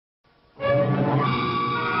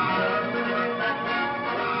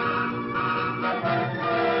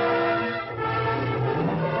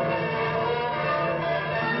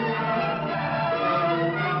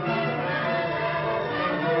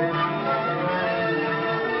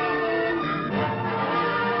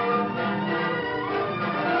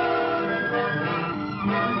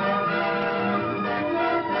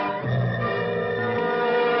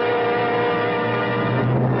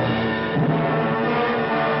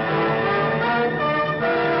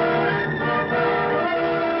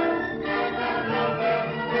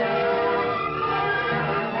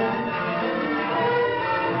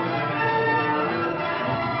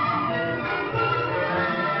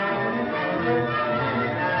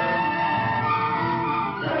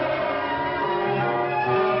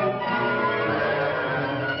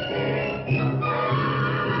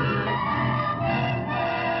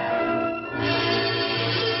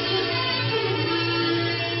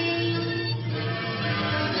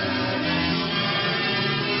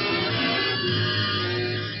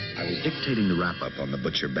facilitating the wrap-up on the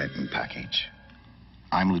Butcher Benton package.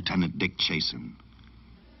 I'm Lieutenant Dick Chasen.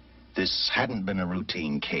 This hadn't been a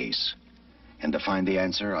routine case, and to find the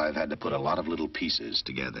answer, I've had to put a lot of little pieces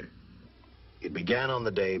together. It began on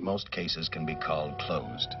the day most cases can be called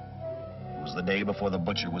closed. It was the day before the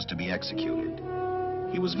butcher was to be executed.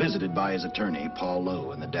 He was visited by his attorney, Paul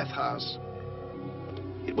Lowe, in the death house.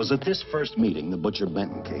 It was at this first meeting the Butcher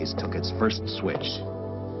Benton case took its first switch.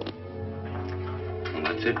 Well,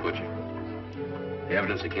 that's it, Butcher. The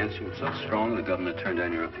evidence against you was so strong, the government turned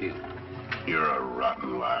down your appeal. You're a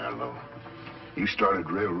rotten liar, Lowe. You started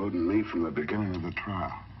railroading me from the beginning of the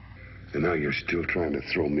trial. And now you're still trying to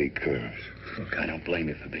throw me curves. Look, I don't blame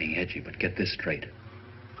you for being edgy, but get this straight.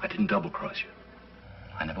 I didn't double-cross you.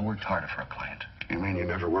 I never worked harder for a client. You mean you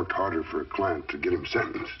never worked harder for a client to get him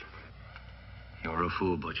sentenced? You're a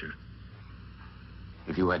fool, Butcher.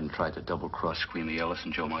 If you hadn't tried to double-cross Squeamy Ellis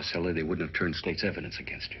and Joe Marcelli, they wouldn't have turned state's evidence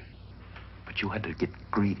against you. But you had to get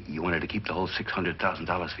greedy. You wanted to keep the whole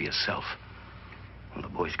 $600,000 for yourself. Well, the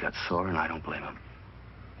boys got sore, and I don't blame them.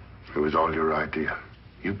 It was all your idea.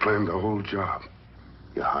 You planned the whole job.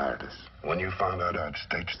 You hired us. When you found out I'd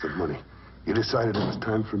staged the money, you decided it was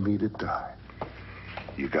time for me to die.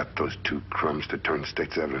 You got those 2 crumbs to turn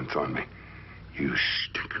state's evidence on me. You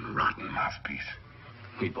stinking rotten mouthpiece.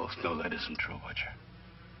 We both know that isn't true, Butcher.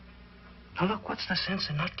 Now, look, what's the sense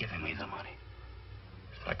in not giving me the money?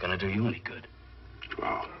 It's not going to do you any good.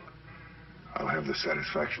 Well, I'll have the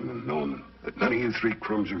satisfaction of knowing that none of you 3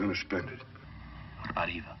 crumbs are going to spend it. What about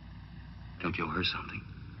Eva? Don't you owe her something?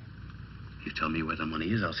 You tell me where the money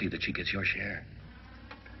is, I'll see that she gets your share.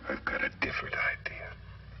 I've got a different idea.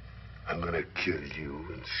 I'm going to kill you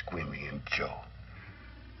and Squeamy and Joe.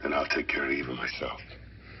 And I'll take care of Eva myself.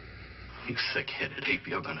 You thick-headed ape,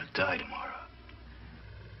 you're going to die tomorrow.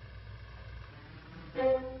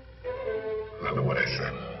 Remember what I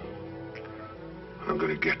said. I'm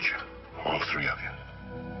going to get you. All 3 of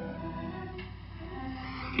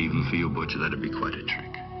you. Even for you, Butcher, that'd be quite a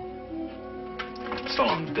trick. So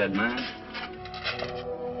long, dead man.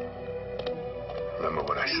 Remember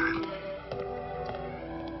what I said.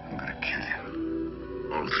 I'm going to kill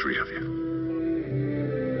you. All 3 of you.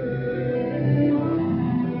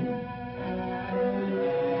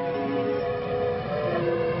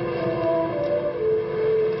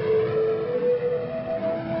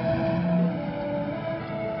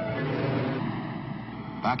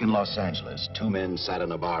 Back in Los Angeles, 2 men sat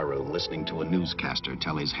in a bar room listening to a newscaster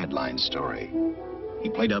tell his headline story. He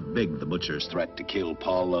played up big the butcher's threat to kill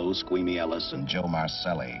Paul Lowe, Squeamy Ellis, and Joe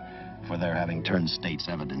Marcelli for their having turned state's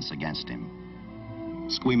evidence against him.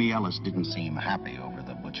 Squeamy Ellis didn't seem happy over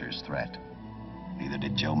the butcher's threat. Neither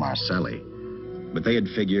did Joe Marcelli. But they had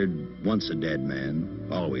figured, once a dead man,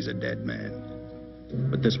 always a dead man.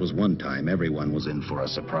 But this was one time everyone was in for a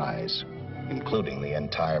surprise, including the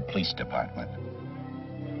entire police department.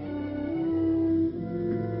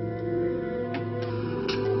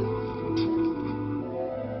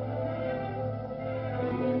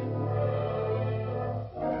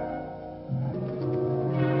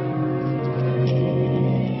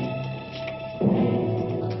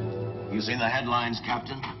 Seen the headlines,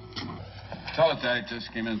 Captain? Teletype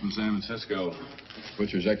just came in from San Francisco.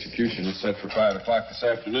 Butcher's execution is set for 5 o'clock this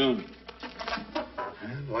afternoon.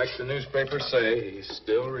 And like the newspapers say, he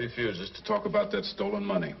still refuses to talk about that stolen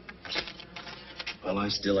money. Well, I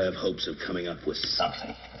still have hopes of coming up with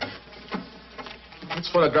something.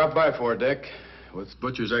 That's what I dropped by for, Dick. With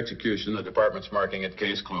Butcher's execution, the department's marking it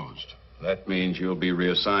case closed. That means you'll be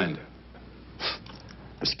reassigned.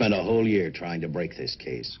 I've spent a whole year trying to break this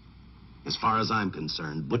case. As far as I'm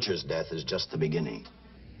concerned, Butcher's death is just the beginning.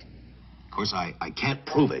 Of course, I can't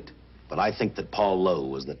prove it, but I think that Paul Lowe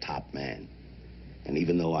was the top man. And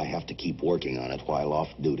even though I have to keep working on it while off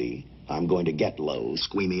duty, I'm going to get Lowe,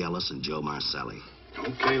 Squeamy Ellis, and Joe Marcelli.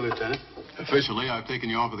 Okay, Lieutenant. Officially, I've taken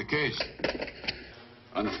you off of the case.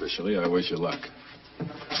 Unofficially, I wish you luck.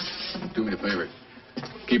 Do me a favor.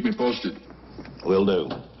 Keep me posted. Will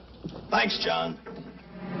do. Thanks, John.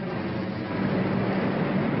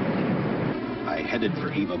 I headed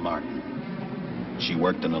for Eva Martin. She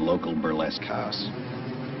worked in a local burlesque house.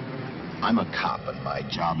 I'm a cop, and my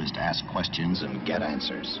job is to ask questions and get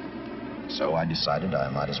answers. So I decided I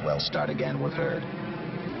might as well start again with her.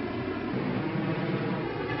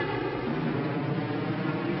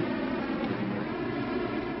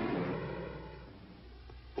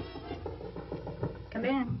 Come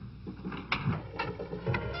in.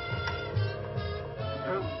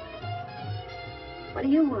 Oh. What do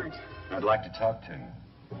you want? I'd like to talk to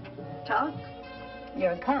you. Talk?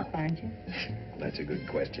 You're a cop, aren't you? That's a good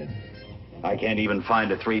question. I can't even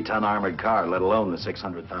find a 3-ton armored car, let alone the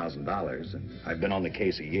 $600,000. And I've been on the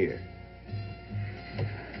case a year.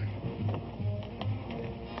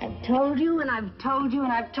 I've told you, and I've told you,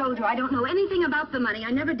 and I've told you. I don't know anything about the money.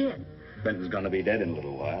 I never did. Benton's gonna be dead in a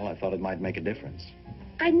little while. I thought it might make a difference.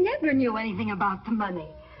 I never knew anything about the money.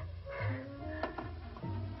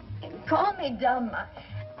 Call me dumb.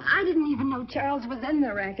 I didn't even know Charles was in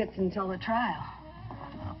the rackets until the trial.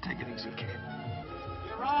 I'll take it easy, kid.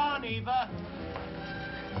 You're on, Eva.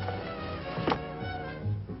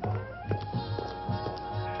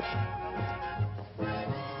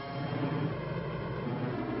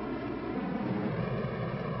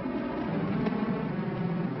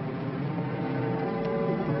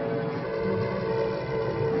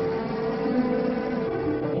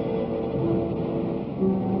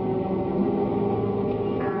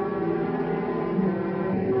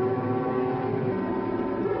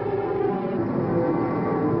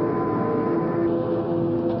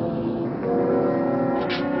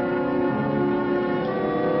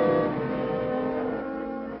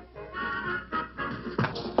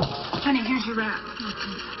 Honey, here's your wrap.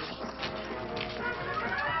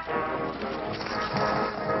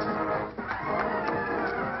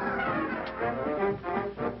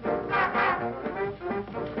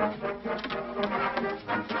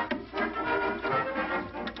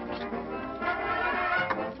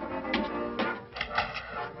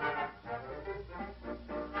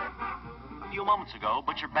 A few moments ago,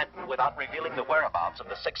 Butcher Benton, without revealing the whereabouts of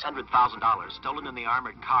the $600,000 stolen in the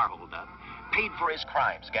armored car holdup, paid for his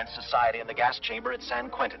crimes against society in the gas chamber at San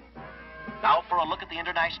Quentin. Now for a look at the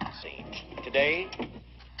international scene. Today...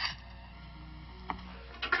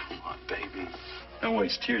 Come on, baby. Don't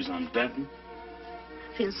waste tears on Benton.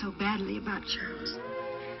 I feel so badly about Charles.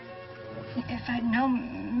 If I'd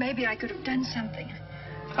known, maybe I could have done something.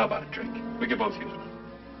 How about a drink? We could both use one.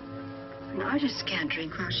 An artist can't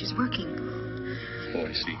drink while she's working. Oh,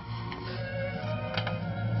 I see.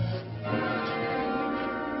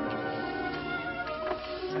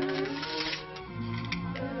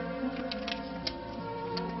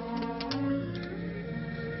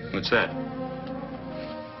 What's that?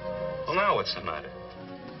 Well, now what's the matter?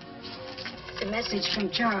 It's a message from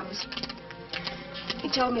Charles. He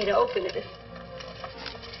told me to open it if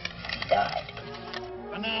he died.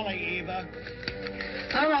 Finale, Eva.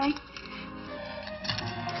 All right.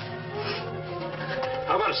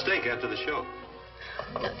 How about a steak after the show?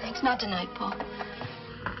 No, thanks. Not tonight, Paul.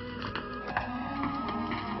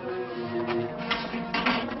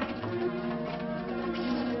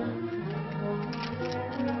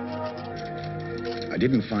 I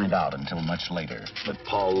didn't find out until much later that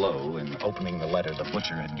Paul Lowe, in opening the letter the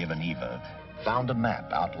butcher had given Eva, found a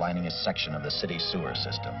map outlining a section of the city sewer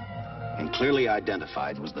system. And clearly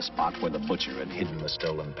identified was the spot where the butcher had hidden the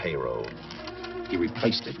stolen payroll. He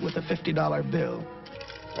replaced it with a $50 bill.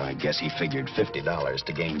 Well, I guess he figured $50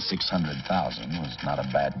 to gain $600,000 was not a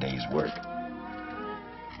bad day's work.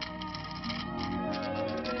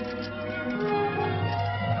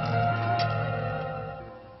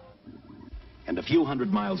 And a few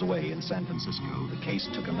hundred miles away in San Francisco, the case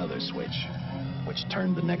took another switch, which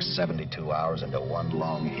turned the next 72 hours into one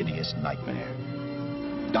long, hideous nightmare.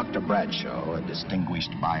 Dr. Bradshaw, a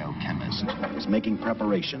distinguished biochemist, was making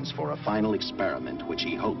preparations for a final experiment which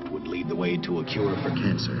he hoped would lead the way to a cure for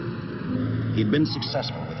cancer. He'd been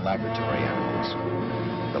successful with laboratory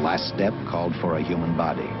animals. The last step called for a human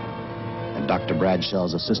body. And Dr.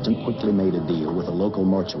 Bradshaw's assistant quickly made a deal with a local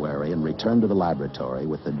mortuary and returned to the laboratory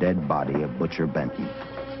with the dead body of Butcher Benton.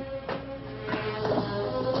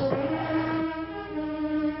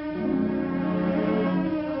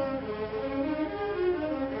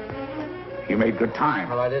 You made good time.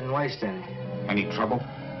 Well, I didn't waste any. Any trouble?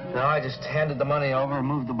 No, I just handed the money over and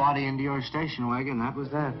moved the body into your station wagon. That was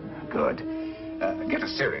that. Good. Get a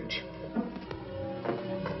syringe.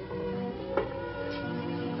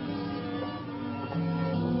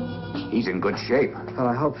 He's in good shape. Well,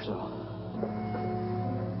 I hope so.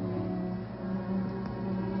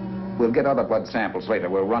 We'll get other blood samples later.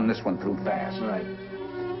 We'll run this one through fast. Right.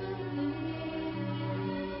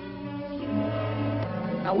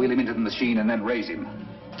 Now wheel him into the machine and then raise him.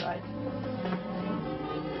 Right.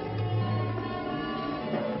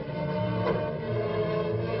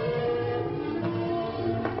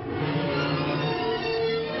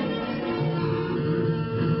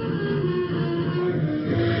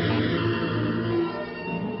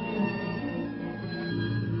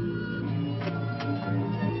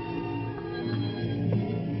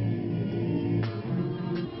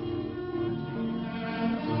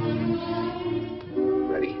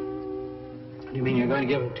 You mean you're going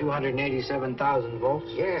to give him 287,000 volts?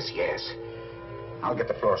 Yes, yes. I'll get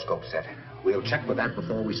the fluoroscope set. We'll check with that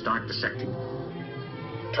before we start dissecting.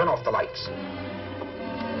 Turn off the lights.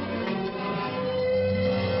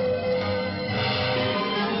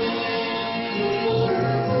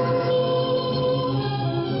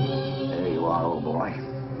 There you are, old boy.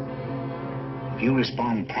 If you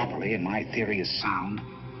respond properly and my theory is sound,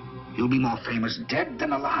 you'll be more famous dead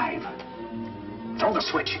than alive. Throw the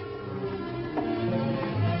switch.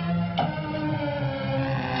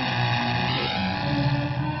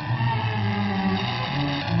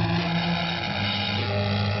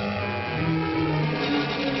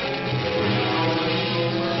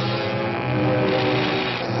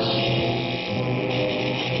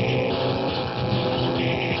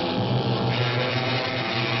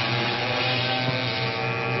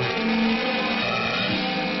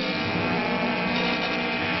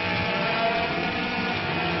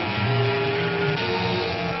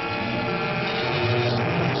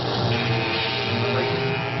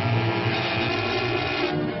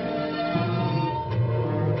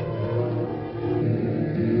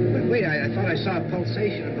 I saw a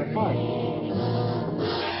pulsation of the heart.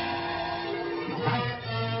 You're right.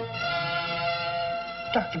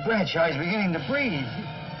 Dr. Bradshaw is beginning to breathe.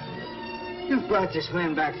 You've brought this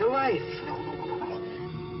man back to life. No.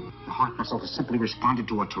 The heart muscle has simply responded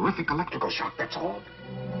to a terrific electrical shock, that's all.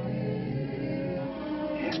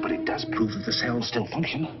 Yes, but it does prove that the cells still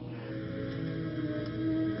function.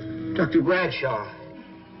 Dr. Bradshaw,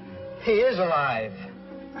 he is alive.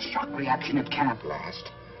 A shock reaction, it can't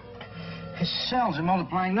last. His cells are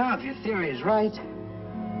multiplying now, if your theory is right.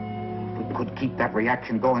 We could keep that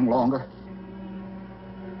reaction going longer.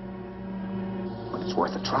 But it's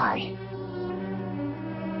worth a try.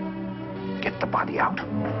 Get the body out.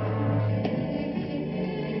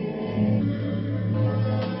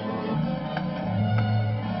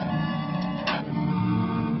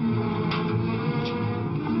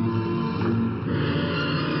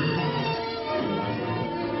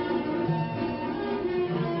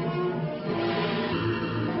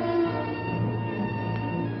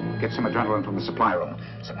 Get some adrenaline from the supply room.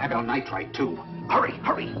 Some amyl nitrite, too. Hurry,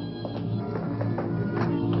 hurry.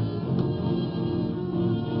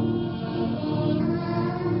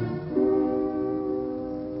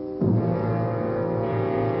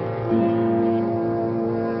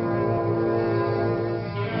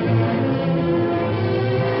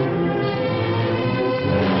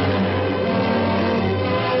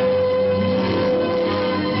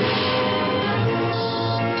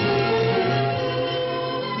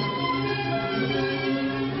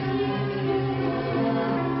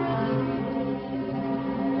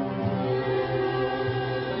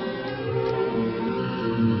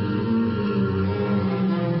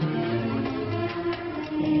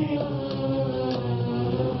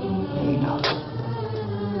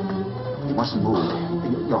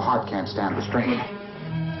 Stand the strain.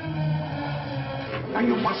 Now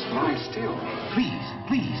you must lie still. Please,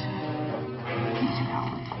 please. Easy now.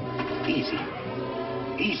 Easy.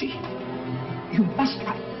 Easy. You must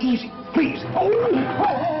lie easy. Please. Oh.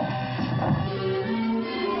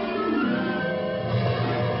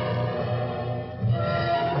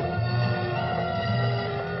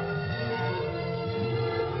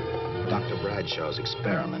 Dr. Bradshaw's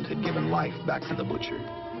experiment had given life back to the butcher.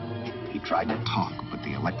 He tried to talk, but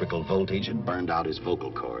the electrical voltage had burned out his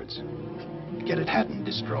vocal cords. Yet it hadn't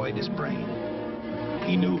destroyed his brain.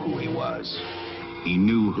 He knew who he was. He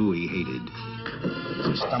knew who he hated. As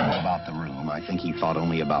he stumbled about the room, I think he thought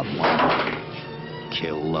only about one: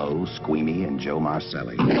 kill Lowe, Squeamy, and Joe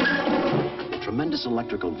Marcelli. The tremendous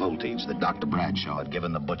electrical voltage that Dr. Bradshaw had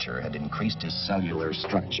given the butcher had increased his cellular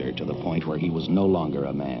structure to the point where he was no longer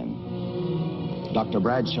a man. Dr.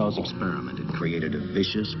 Bradshaw's experiment had created a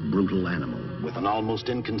vicious, brutal animal with an almost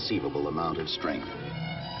inconceivable amount of strength.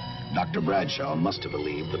 Dr. Bradshaw must have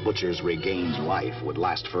believed the butcher's regained life would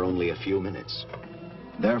last for only a few minutes.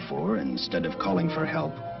 Therefore, instead of calling for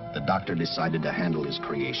help, the doctor decided to handle his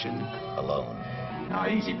creation alone. Now,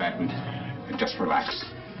 easy, Benton. Just relax.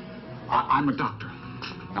 I'm a doctor.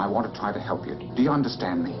 I want to try to help you. Do you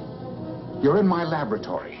understand me? You're in my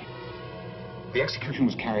laboratory. The execution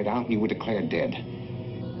was carried out and you were declared dead.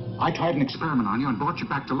 I tried an experiment on you and brought you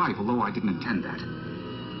back to life, although I didn't intend that.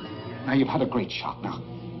 Now, you've had a great shock. Now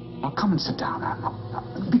come and sit down. Now,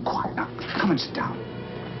 be quiet. Now, come and sit down.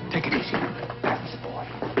 Take it easy. That's the boy.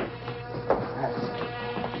 That's it.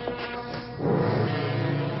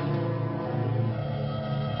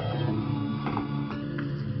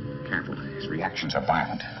 Careful. His reactions are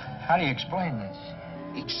violent. How do you explain this?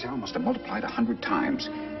 Each cell must have multiplied 100 times,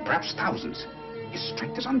 perhaps thousands. His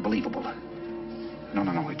strength is unbelievable.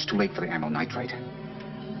 No, it's too late for the amyl nitrite.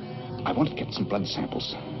 I want to get some blood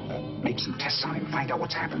samples. Make some tests on him, find out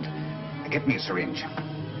what's happened. Get me a syringe.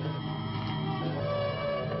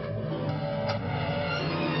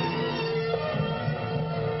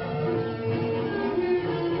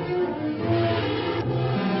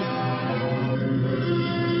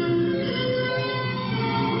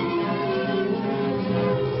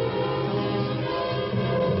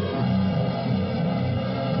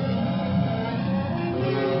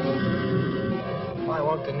 Why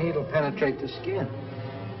won't the needle penetrate the skin?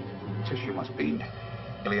 Tissue must be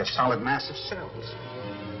really a solid mass of cells.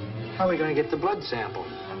 How are we going to get the blood sample?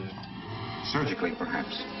 Surgically,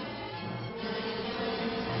 perhaps.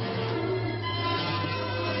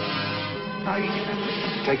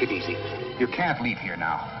 Now, take it easy. You can't leave here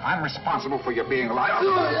now. I'm responsible for your being alive.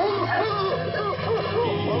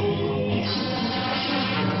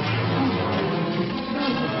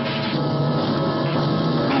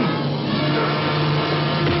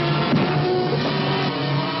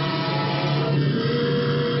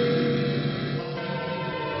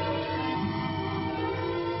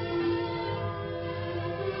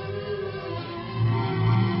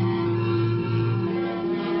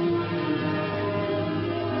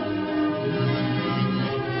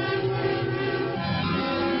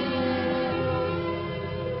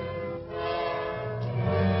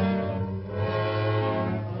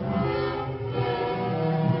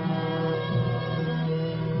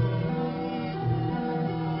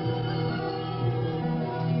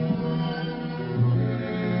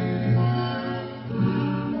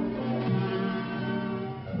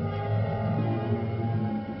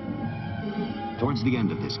 Towards the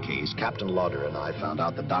end of this case, Captain Lauder and I found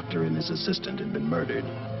out the doctor and his assistant had been murdered.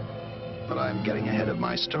 But I'm getting ahead of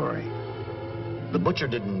my story. The butcher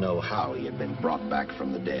didn't know how he had been brought back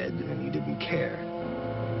from the dead, and he didn't care.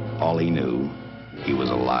 All he knew, he was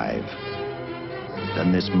alive.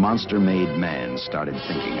 Then this monster-made man started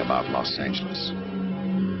thinking about Los Angeles.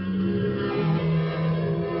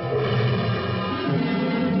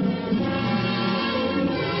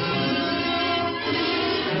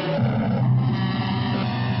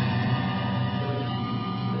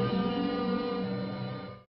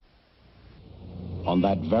 On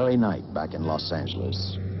that very night back in Los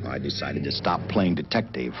Angeles, I decided to stop playing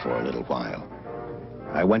detective for a little while.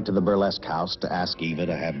 I went to the burlesque house to ask Eva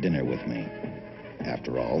to have dinner with me.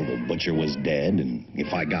 After all, the butcher was dead, and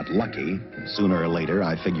if I got lucky, sooner or later,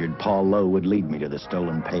 I figured Paul Lowe would lead me to the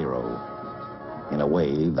stolen payroll. In a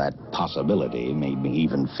way, that possibility made me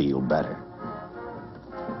even feel better.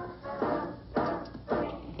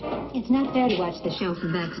 It's not fair to watch the show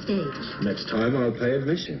from backstage. Next time, I'll pay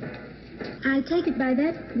admission. I take it by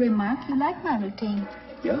that remark you like my routine.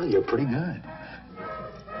 Yeah, you're pretty good.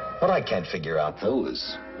 What I can't figure out, though,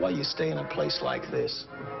 is why you stay in a place like this.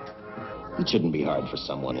 It shouldn't be hard for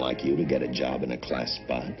someone like you to get a job in a class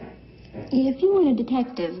spot. If you weren't a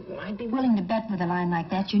detective, I'd be willing to bet with a line like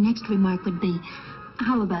that your next remark would be,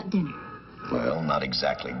 how about dinner? Well, not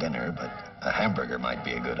exactly dinner, but a hamburger might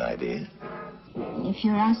be a good idea. If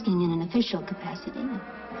you're asking in an official capacity,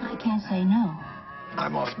 I can't say no.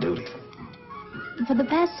 I'm off duty. For the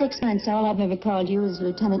past 6 months, all I've ever called you is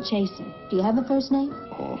Lieutenant Chasen. Do you have a first name?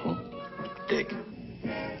 Uh-huh. Dick.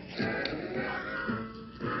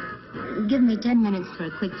 Give me 10 minutes for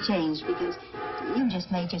a quick change, because you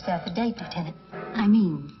just made yourself a date, Lieutenant. I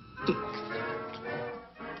mean, Dick.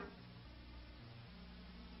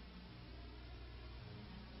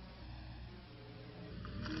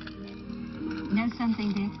 Know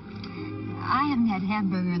something, Dick? I haven't had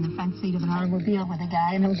hamburger in the front seat of an automobile with a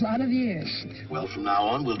guy in a lot of years. Well, from now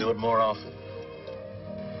on, we'll do it more often.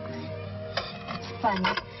 It's funny.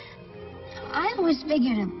 I always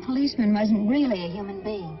figured a policeman wasn't really a human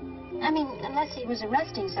being. I mean, unless he was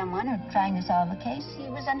arresting someone or trying to solve a case, he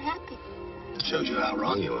was unhappy. Shows you how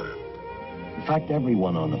wrong you are. In fact,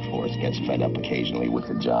 everyone on the force gets fed up occasionally with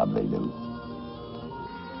the job they do.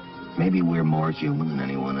 Maybe we're more human than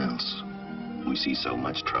anyone else. We see so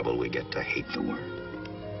much trouble, we get to hate the work.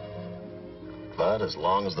 But as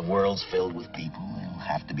long as the world's filled with people, there'll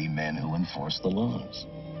have to be men who enforce the laws.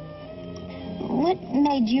 What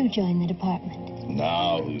made you join the department?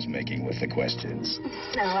 Now who's making with the questions?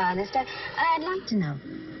 No, honest, I'd like to know.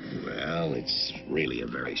 Well, it's really a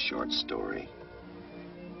very short story.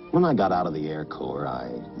 When I got out of the Air Corps,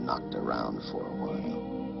 I knocked around for a while.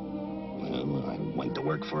 Well, I went to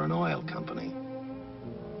work for an oil company.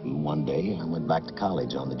 One day, I went back to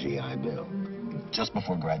college on the GI Bill. Just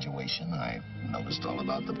before graduation, I noticed all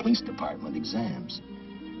about the police department exams.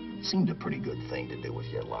 Seemed a pretty good thing to do with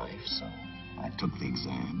your life, so I took the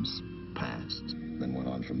exams, passed, then went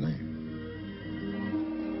on from there.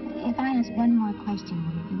 If I ask one more question,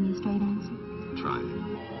 will you give me a straight answer? Try.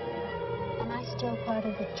 Am I still part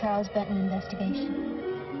of the Charles Benton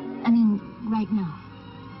investigation? I mean, right now.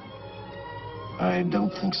 I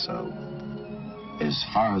don't think so. As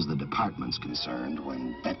far as the department's concerned,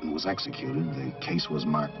 when Benton was executed, the case was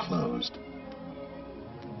marked closed.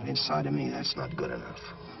 But inside of me, that's not good enough.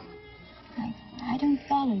 I don't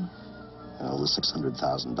follow. Well, the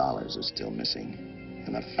 $600,000 is still missing.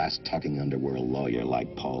 And a fast-talking underworld lawyer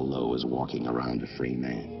like Paul Lowe is walking around a free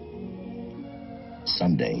man.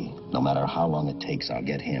 Someday, no matter how long it takes, I'll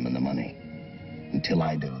get him and the money. Until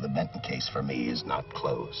I do, the Benton case for me is not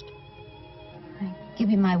closed. I give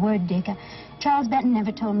you my word, Dick. Charles Benton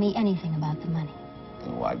never told me anything about the money.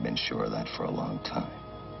 Oh, I've been sure of that for a long time.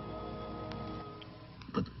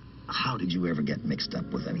 But how did you ever get mixed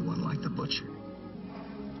up with anyone like the butcher?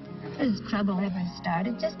 As trouble ever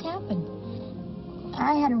started, just happened.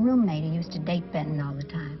 I had a roommate who used to date Benton all the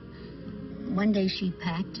time. One day she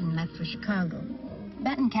packed and left for Chicago.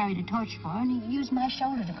 Benton carried a torch for her, and he used my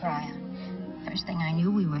shoulder to cry on. First thing I knew,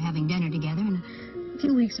 we were having dinner together, and a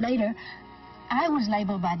few weeks later, I was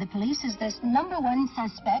labeled by the police as this #1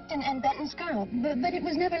 suspect and Benton's girl. But it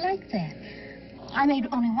was never like that. I made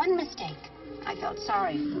only one mistake. I felt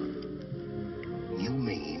sorry for him. You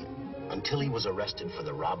mean, until he was arrested for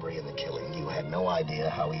the robbery and the killing, you had no idea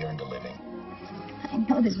how he earned a living? I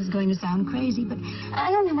know this was going to sound crazy, but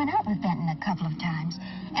I only went out with Benton a couple of times.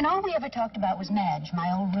 And all we ever talked about was Madge,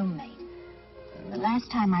 my old roommate. The last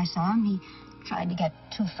time I saw him, he tried to get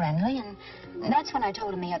too friendly, and that's when I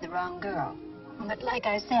told him he had the wrong girl. But like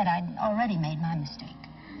I said, I'd already made my mistake.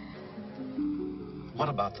 What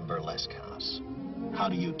about the burlesque house? How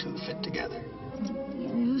do you two fit together?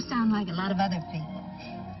 You sound like a lot of other people.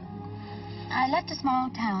 I left a small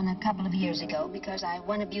town a couple of years ago because I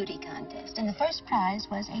won a beauty contest, and the first prize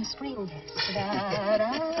was a screen test.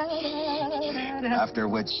 After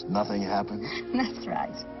which, nothing happened? That's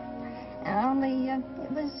right. Only,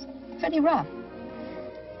 it was pretty rough.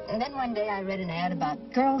 And then one day I read an ad about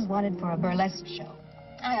girls wanted for a burlesque show.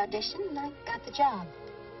 I auditioned and I got the job.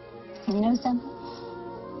 And you know something?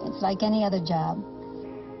 It's like any other job.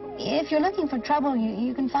 If you're looking for trouble,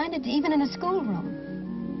 you can find it even in a schoolroom.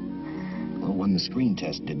 Well, when the screen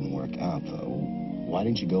test didn't work out, though, why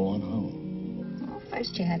didn't you go on home? Well,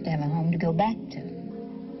 first you have to have a home to go back to.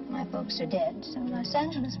 My folks are dead, so Los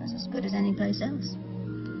Angeles was as good as any place else.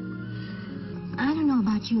 I don't know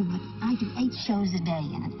about you, but I do 8 shows a day,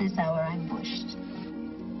 and at this hour I'm bushed.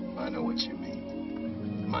 I know what you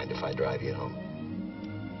mean. Mind if I drive you home?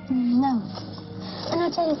 No. And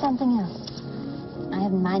I'll tell you something else. I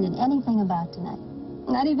haven't minded anything about tonight.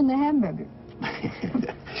 Not even the hamburger. I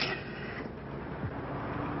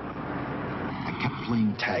kept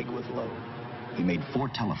playing tag with Lowe. He made 4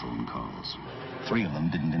 telephone calls. 3 of them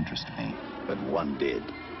didn't interest me, but one did.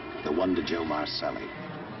 The one to Joe Marcelli.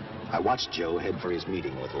 I watched Joe head for his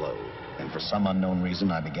meeting with Lowe, and for some unknown reason,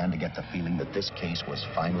 I began to get the feeling that this case was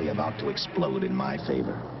finally about to explode in my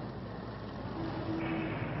favor.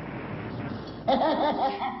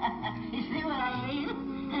 You see what I mean?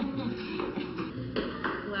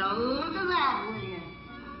 Well, look at that, will you?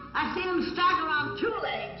 I seen him stagger on 2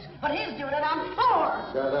 legs, but he's doing it on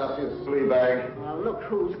 4. Shut up, you flea bag. Well, look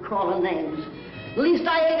who's calling names. At least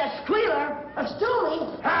I ain't a squealer, a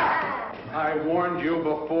stoolie. I warned you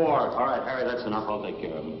before. All right, Harry, that's enough. I'll take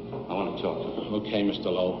care of him. I want to talk to him. Okay, Mr.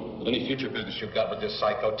 Lowe. With any future business you've got with this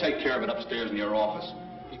psycho, take care of it upstairs in your office.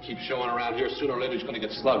 He keeps showing around here, sooner or later he's going to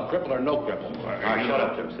get slugged, cripple or no cripple. All right, shut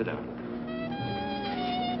up, Jim. Sit down.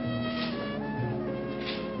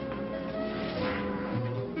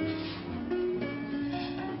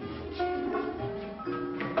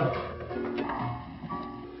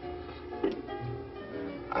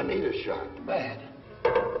 I need a shot. Bad.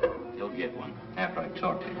 You'll get one after I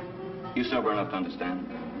talk to you. You sober enough to understand?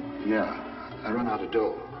 Yeah, I run out of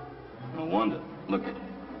dough. No wonder. Look at you.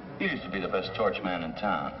 You used to be the best torch man in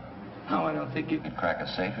town. Now I don't think you could crack a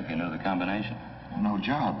safe if you knew the combination. No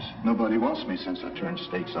jobs. Nobody wants me since I turned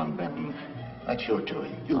stakes on Benton. That's your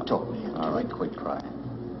doing. You told me. All right, quit crying.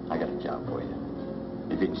 I got a job for you.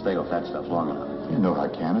 If you can stay off that stuff long enough. You know I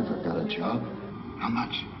can if I've got a job. How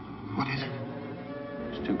much? What is it?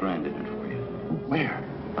 There's $2 grand in it for you. Where?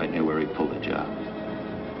 Right near where he pulled the job.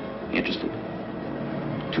 Interested?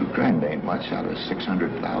 $2 grand ain't much out of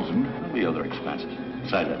 600,000. There'll be other expenses.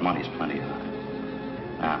 Besides, that money's plenty of it.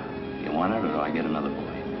 Now, you want it or do I get another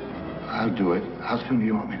boy? I'll do it. How soon do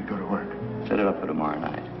you want me to go to work? Set it up for tomorrow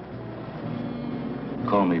night.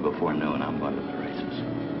 Call me before noon. I'm going to the races.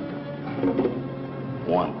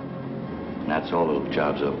 1. And that's all the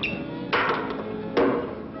job's over.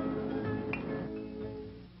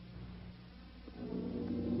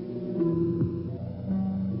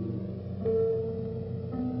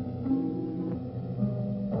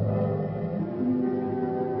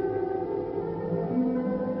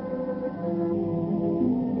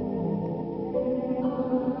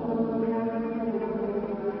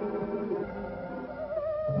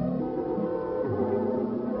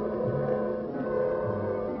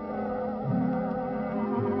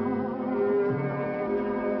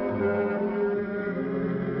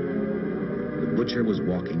 butcher was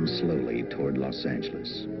walking slowly toward Los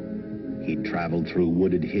Angeles. He'd traveled through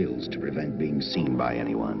wooded hills to prevent being seen by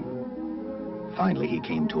anyone. Finally, he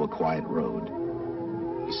came to a quiet road.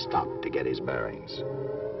 He stopped to get his bearings.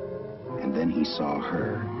 And then he saw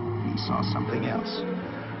her. He saw something else.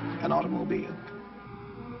 An automobile.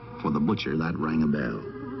 For the butcher, that rang a bell.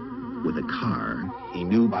 With a car, he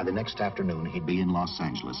knew by the next afternoon he'd be in Los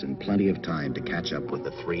Angeles in plenty of time to catch up with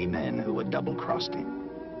the 3 men who had double-crossed him.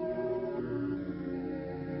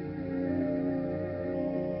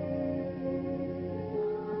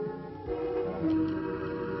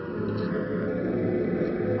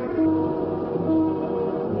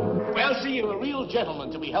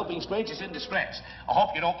 Gentleman to be helping strangers in distress. I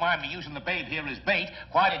hope you don't mind me using the babe here as bait.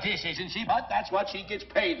 Quite a dish, isn't she? But that's what she gets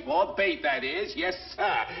paid for. Bait, that is. Yes,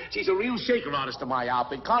 sir. She's a real shaker artist of my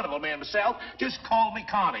outfit. Carnival man myself. Just call me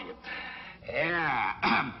Connie.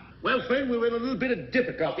 Yeah. Well, friend, we're in a little bit of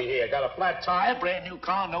difficulty here. Got a flat tire, brand new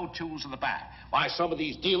car, no tools in the back. Why, some of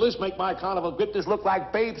these dealers make my carnival grifters look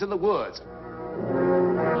like babes in the woods.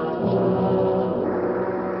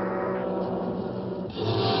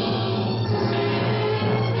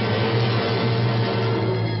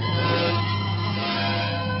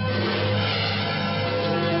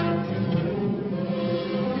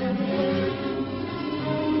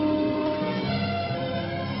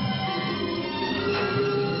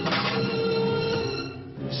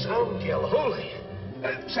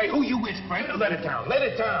 Say, who you with, friend? Let it down. Let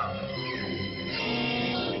it down.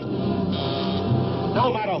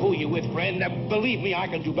 No matter who you with, friend, believe me, I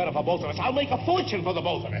can do better for both of us. I'll make a fortune for the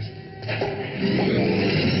both of us.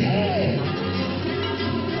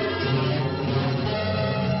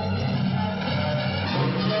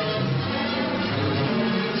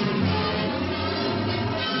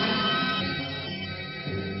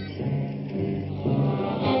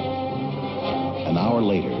 An hour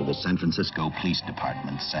later, the San Francisco Police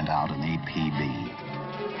Department sent out an APB.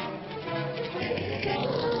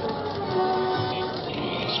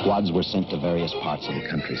 Squads were sent to various parts of the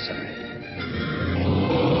countryside.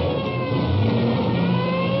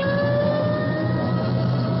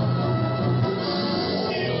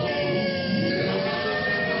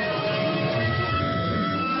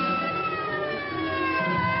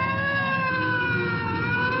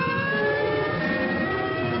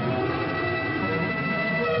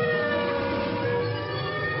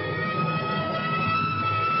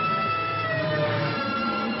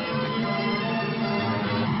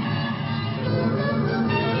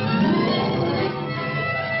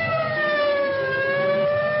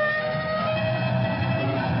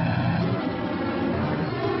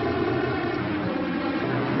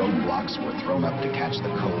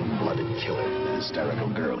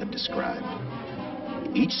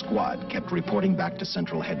 Each squad kept reporting back to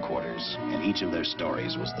Central Headquarters, and each of their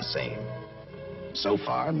stories was the same. So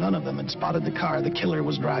far, none of them had spotted the car the killer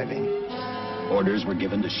was driving. Orders were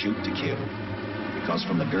given to shoot to kill, because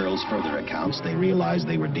from the girls' further accounts, they realized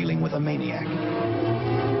they were dealing with a maniac.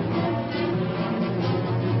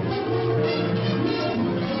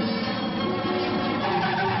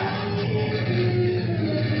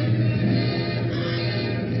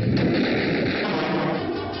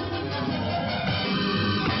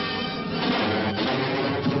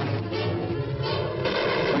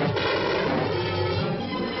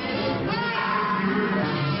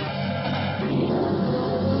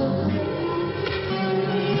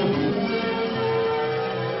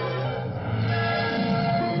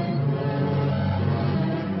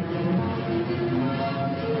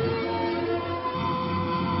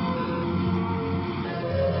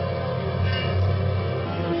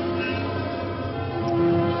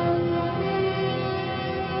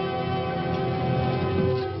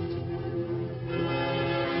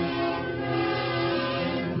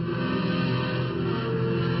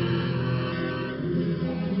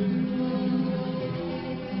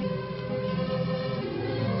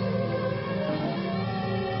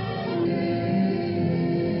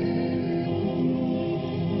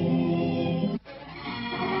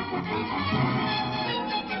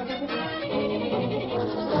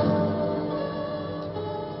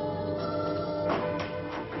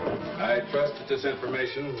 This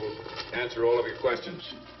information will answer all of your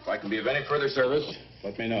questions. If I can be of any further service,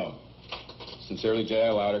 let me know. Sincerely,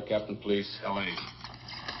 Showalter, Captain Police, L.A.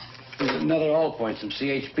 Here's another all points from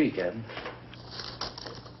CHP, Captain.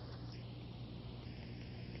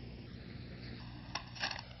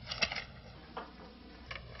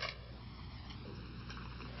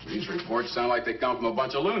 These reports sound like they come from a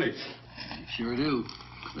bunch of loonies. Sure do.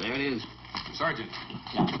 There it is. Sergeant.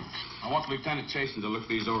 I want Lieutenant Chasen to look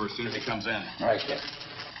these over as soon as he comes in. All right, Captain.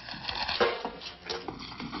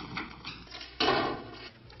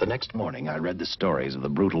 The next morning, I read the stories of the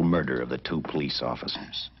brutal murder of the 2 police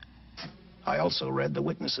officers. I also read the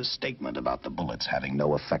witness's statement about the bullets having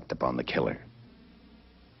no effect upon the killer.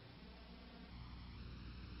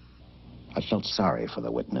 I felt sorry for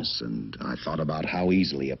the witness, and I thought about how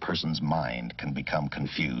easily a person's mind can become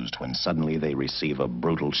confused when suddenly they receive a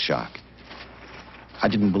brutal shock. I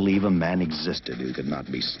didn't believe a man existed who could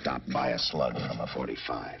not be stopped by a slug from a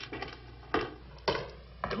 .45.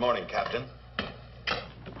 Good morning, Captain.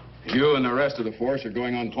 You and the rest of the force are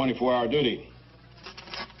going on 24-hour duty.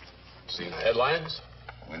 Seen the headlines?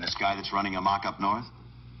 When this guy that's running amok up north?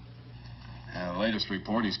 The latest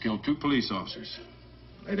report, he's killed 2 police officers.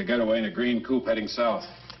 Made a getaway in a green coupe heading south.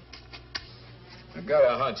 I've got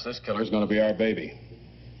a hunch this killer's going to be our baby.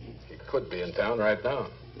 He could be in town right now.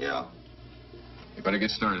 Yeah. You better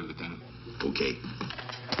get started, Lieutenant. Okay.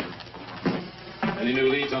 Any new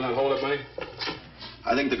leads on that holdup money?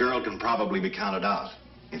 I think the girl can probably be counted out.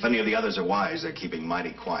 If any of the others are wise, they're keeping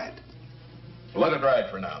mighty quiet. Let it ride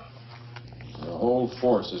for now. The whole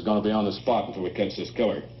force is going to be on the spot until we catch this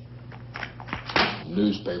killer. The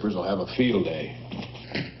newspapers will have a field day.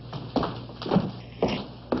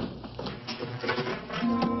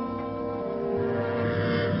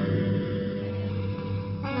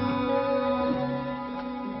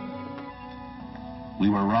 We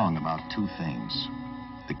were wrong about 2 things.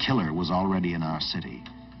 The killer was already in our city,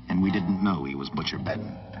 and we didn't know he was Butcher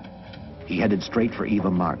Benton. He headed straight for Eva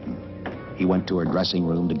Martin. He went to her dressing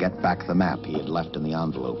room to get back the map he had left in the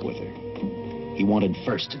envelope with her. He wanted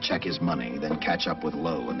first to check his money, then catch up with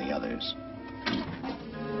Lowe and the others.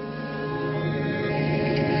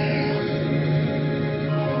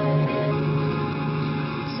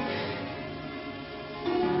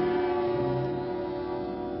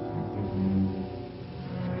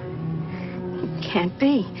 Can't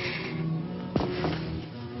be.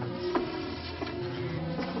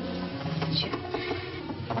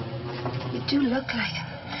 You do look like him.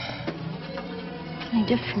 Any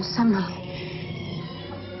different somehow.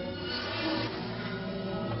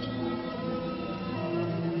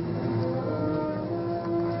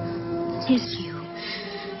 It is you.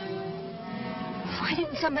 Why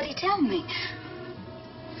didn't somebody tell me?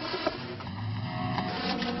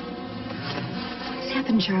 What's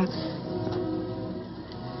happened, Charles?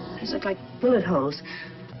 Those look like bullet holes.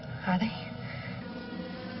 Are they?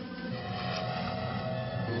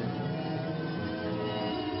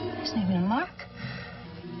 There isn't even a mark.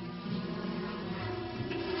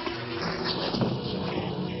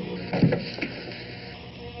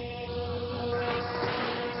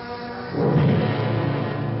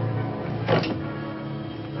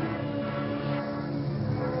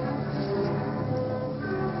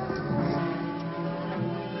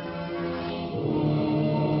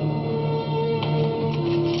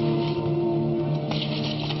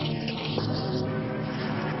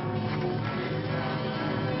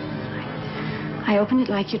 I opened it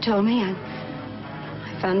like you told me, and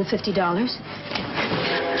I found the $50.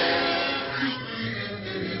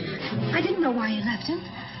 I didn't know why you left him.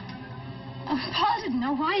 Paul didn't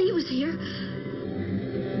know why he was here.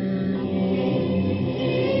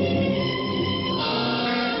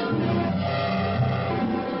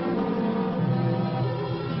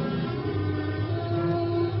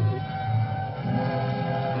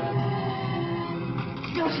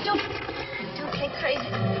 Don't get crazy.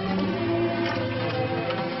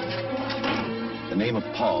 The name of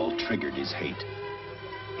Paul triggered his hate.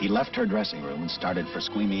 He left her dressing room and started for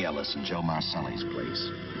Squeamy Ellis and Joe Marcelli's place.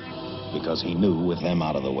 Because he knew, with them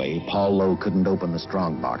out of the way, Paul Lowe couldn't open the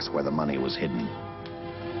strong box where the money was hidden.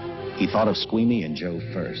 He thought of Squeamy and Joe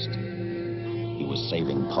first. He was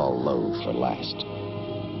saving Paul Lowe for last.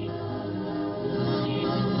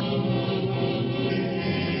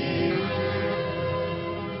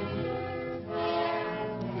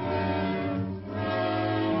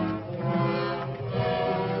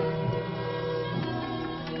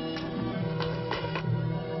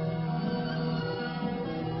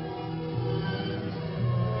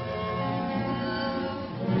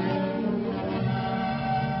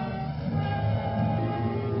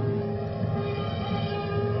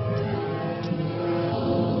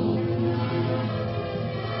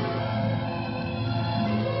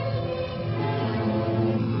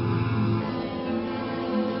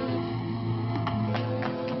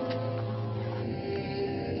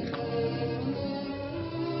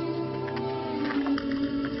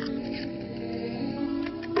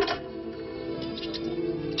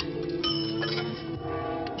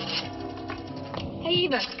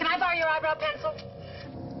 Eva, can I borrow your eyebrow pencil?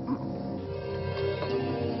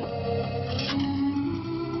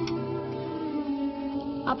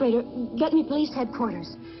 Operator, get me police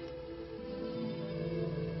headquarters.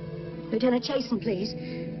 Lieutenant Chasen, please.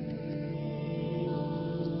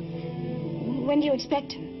 When do you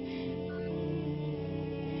expect him?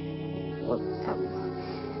 Well,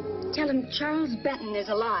 tell him Charles Benton is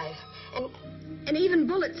alive, and even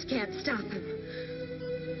bullets can't stop him.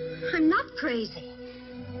 I'm not crazy.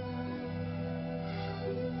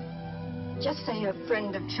 Just say you're a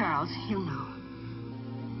friend of Charles. He'll know.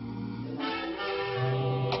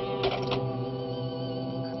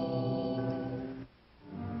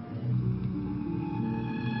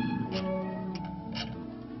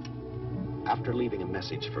 After leaving a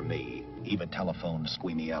message for me, Eva telephoned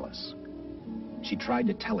Squeamy Ellis. She tried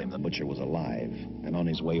to tell him the butcher was alive and on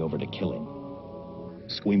his way over to kill him.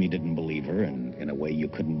 Squeamy didn't believe her, and in a way you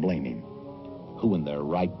couldn't blame him. Who in their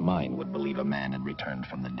right mind would believe a man had returned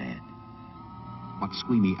from the dead? What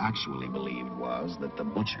Squeamy actually believed was that the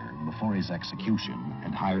butcher, before his execution,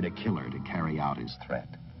 had hired a killer to carry out his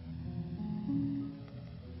threat.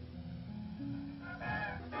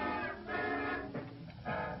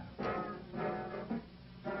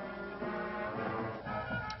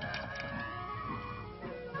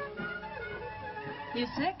 You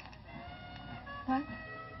sick? What?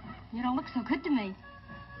 You don't look so good to me.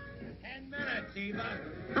 10 minutes, Eva.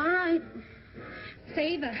 All right.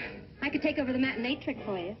 Say, Eva, I could take over the matinee trick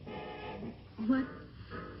for you. What?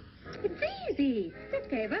 It's easy.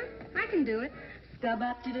 Sit, Eva. I can do it.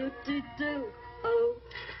 Stub-up-to-do-do-do. Oh,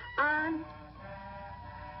 on.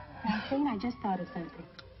 Francine, I just thought of something.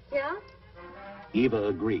 Yeah? Eva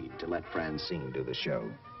agreed to let Francine do the show.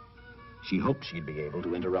 She hoped she'd be able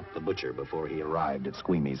to interrupt the butcher before he arrived at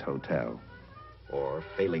Squeamy's hotel. Or,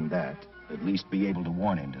 failing that, at least be able to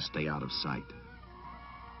warn him to stay out of sight.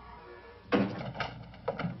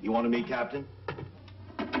 You wanted me, Captain?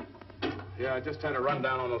 Yeah, I just had a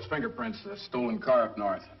rundown on those fingerprints of the stolen car up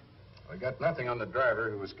north. We got nothing on the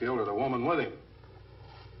driver who was killed or the woman with him.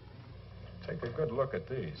 Take a good look at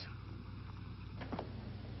these.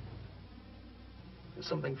 There's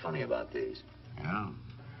something funny about these. Yeah.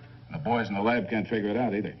 The boys in the lab can't figure it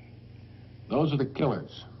out either. Those are the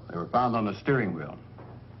killers. They were found on the steering wheel.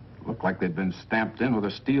 Looked like they'd been stamped in with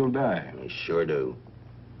a steel die. They sure do.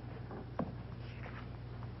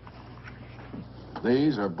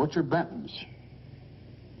 These are Butcher Benton's.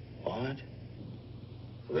 What?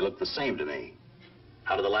 They look the same to me.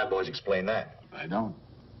 How do the lab boys explain that? They don't.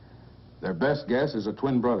 Their best guess is a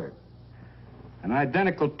twin brother. An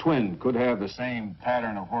identical twin could have the same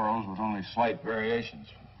pattern of whorls with only slight variations.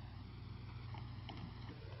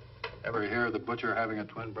 Ever hear of the butcher having a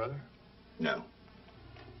twin brother? No.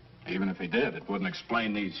 Even if he did, it wouldn't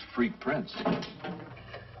explain these freak prints.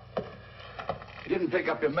 You didn't pick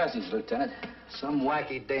up your message, Lieutenant. Some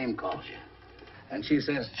wacky dame calls you. And she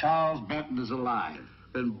says Charles Benton is alive.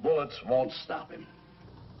 And bullets won't stop him.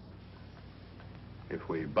 If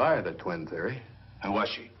we buy the twin theory. Who was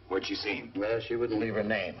she? Where'd she see him? Well, she wouldn't leave her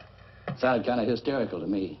name. Sounded kind of hysterical to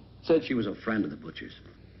me. Said she was a friend of the butcher's.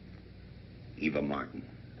 Eva Martin.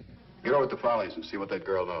 Get over to the Follies and see what that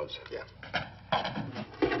girl knows. Yeah.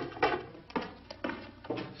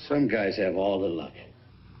 Some guys have all the luck.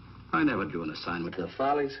 I never drew an assignment to the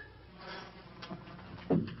Follies.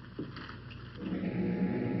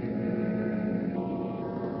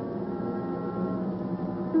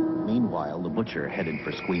 Meanwhile, the butcher headed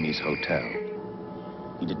for Squeamy's hotel.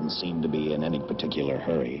 He didn't seem to be in any particular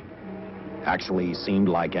hurry. Actually, he seemed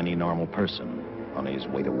like any normal person, on his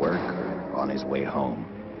way to work or on his way home.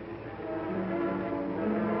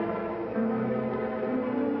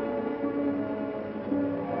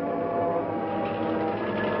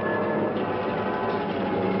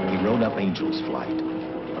 He rode up Angel's Flight,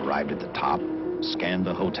 arrived at the top, scanned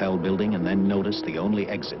the hotel building, and then noticed the only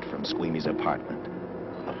exit from Squeamy's apartment,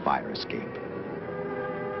 a fire escape.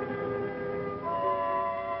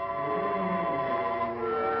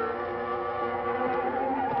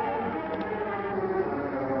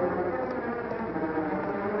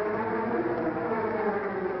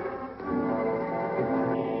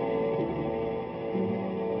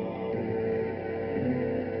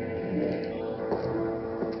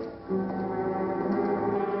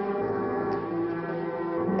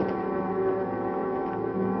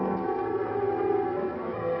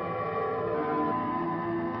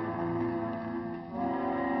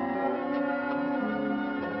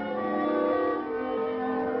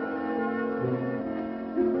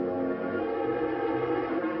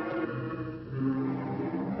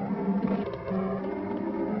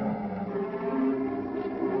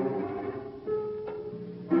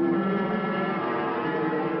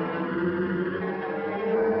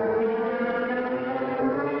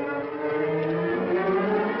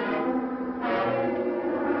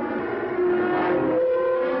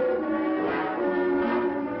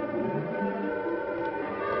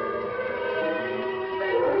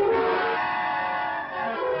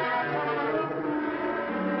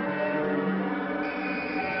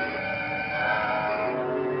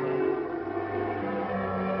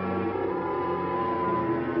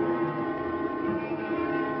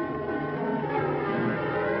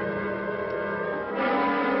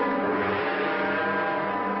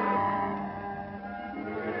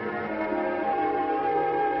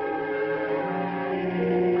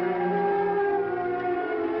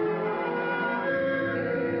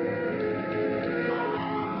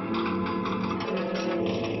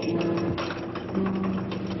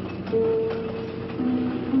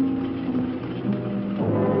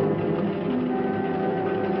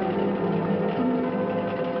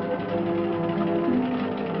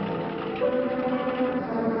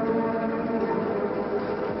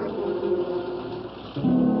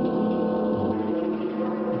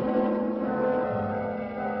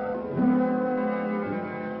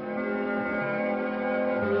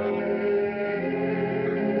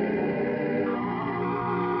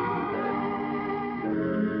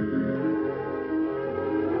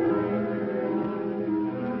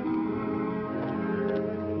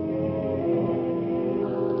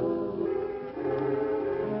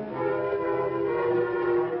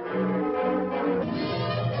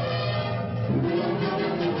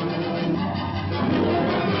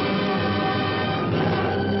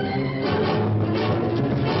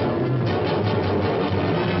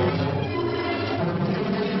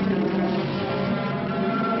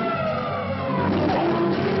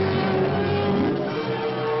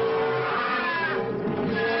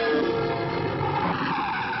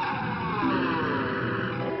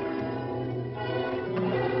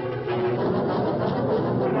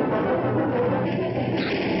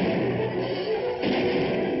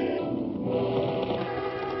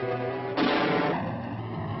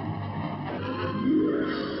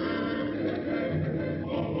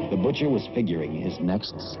 Butcher was figuring his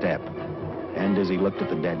next step. And as he looked at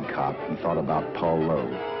the dead cop, he thought about Paul Lowe,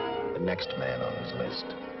 the next man on his list.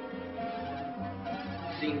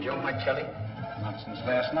 Seen Joe Marcelli? Not since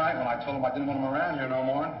last night when I told him I didn't want him around here no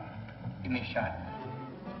more. Give me a shot.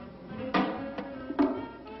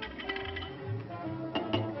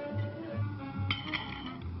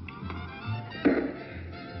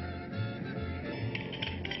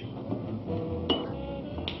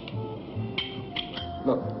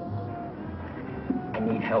 Look, I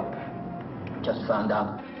need help. Just found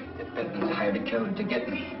out that Benton's hired a killer to get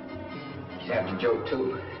me. He's after Joe,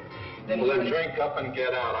 too. Well, then drink up and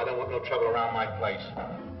get out. I don't want no trouble around my place.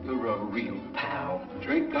 You're a real pal.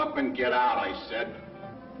 Drink up and get out, I said.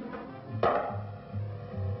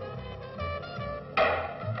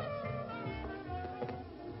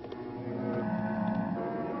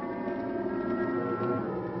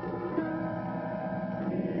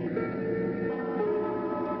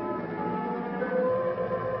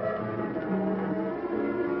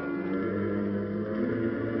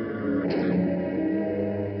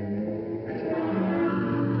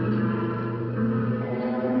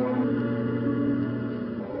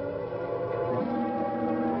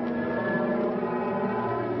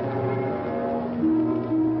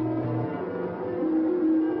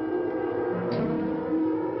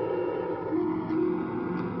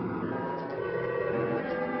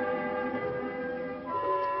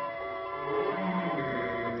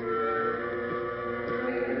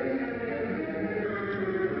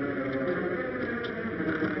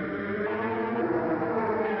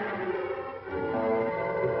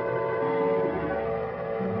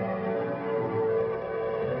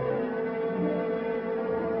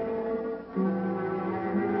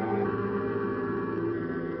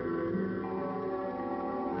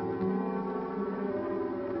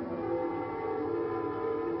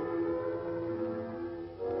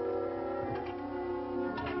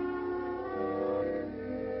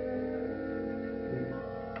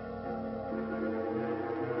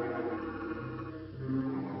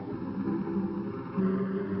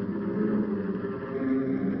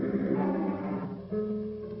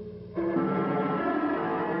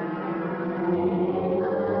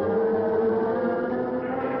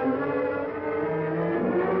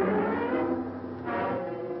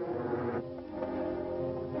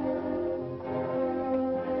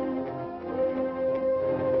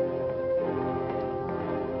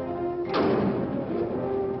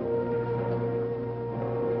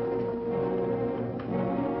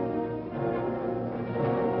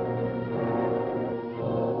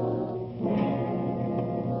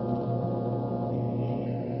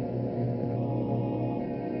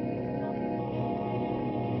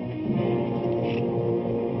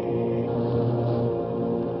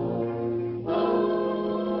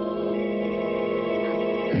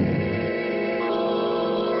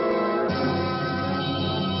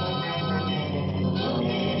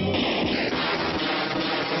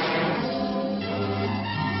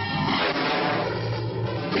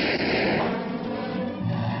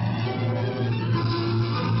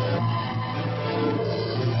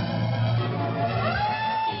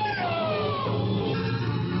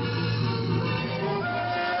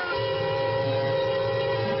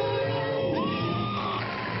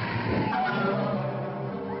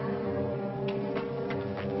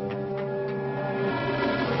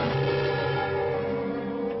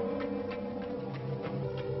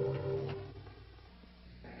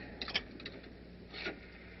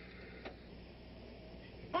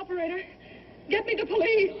 Operator, get me the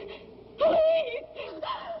police. Police!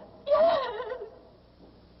 Yes!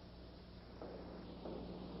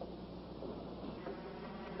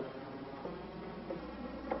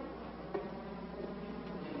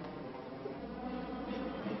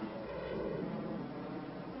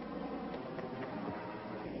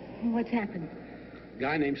 What's happened? A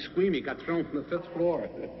guy named Squeamy got thrown from the 5th floor.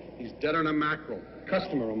 He's dead on a mackerel.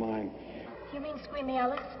 Customer of mine. You mean Squeamy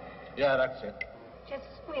Ellis? Yeah, that's it. Just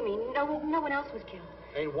Squeamy. No one else was killed.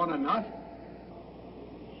 Ain't one enough?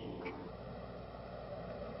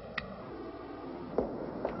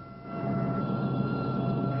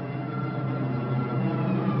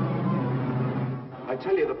 I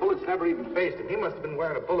tell you, the bullets never even phased him. He must have been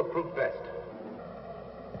wearing a bulletproof vest.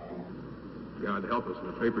 God help us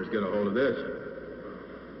when the papers get a hold of this.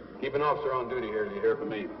 Keep an officer on duty here till you hear from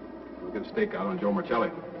me. We'll get a stakeout on Joe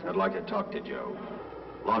Marcelli. I'd like to talk to Joe.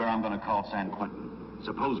 Lauder, I'm going to call San Quentin.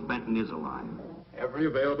 Suppose Benton is alive. Every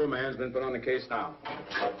available man's been put on the case now.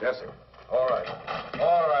 Yes, sir. All right.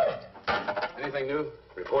 All right. Anything new?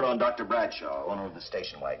 Report on Dr. Bradshaw, owner of the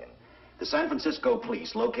station wagon. The San Francisco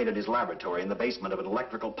police located his laboratory in the basement of an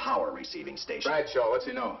electrical power receiving station. Bradshaw, what's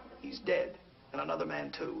he know? He's dead. And another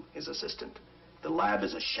man, too, his assistant. The lab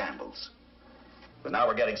is a shambles. But now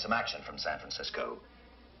we're getting some action from San Francisco.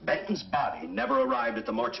 Benton's body never arrived at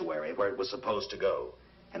the mortuary where it was supposed to go.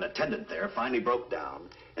 An attendant there finally broke down,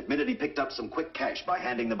 admitted he picked up some quick cash by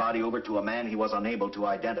handing the body over to a man he was unable to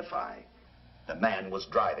identify. The man was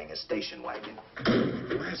driving a station wagon.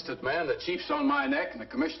 Blasted man, the chief's on my neck, and the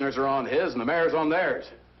commissioners are on his, and the mayor's on theirs.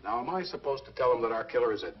 Now, am I supposed to tell them that our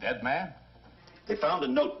killer is a dead man? They found a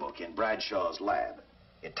notebook in Bradshaw's lab.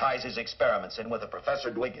 It ties his experiments in with a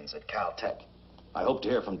Professor Dwiggins at Caltech. I hope to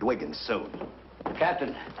hear from Dwiggins soon.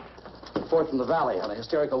 Captain, report from the valley on a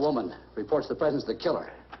hysterical woman. Reports the presence of the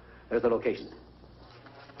killer. There's the location.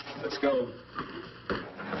 Let's go.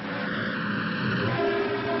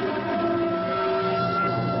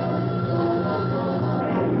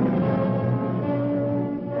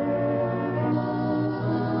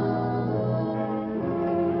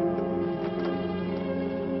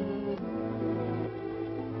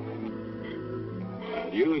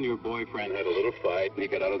 You and your boyfriend had a little fight, and he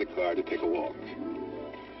got out of the car to take a walk.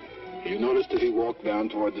 You noticed as he walked down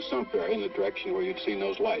toward the sump area in the direction where you'd seen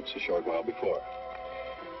those lights a short while before.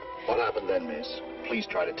 What happened then, miss? Please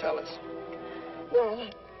try to tell us. Well,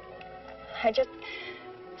 I just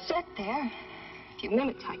sat there. A few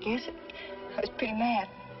minutes, I guess. I was pretty mad.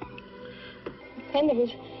 Then there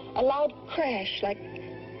was a loud crash,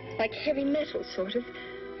 like heavy metal, sort of,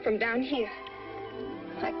 from down here.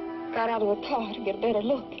 I got out of the car to get a better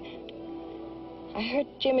look. I heard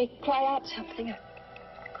Jimmy cry out something.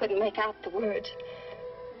 I couldn't make out the words.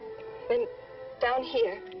 Then down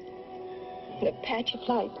here, in a patch of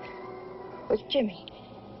light, was Jimmy.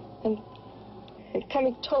 And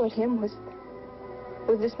coming toward him was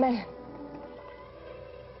this man.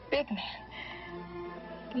 Big man.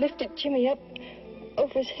 Lifted Jimmy up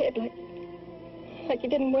over his head like he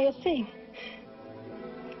didn't weigh a thing.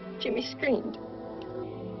 Jimmy screamed.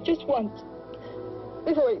 Just once.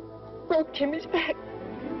 Before he broke Jimmy's back.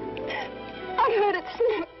 I heard it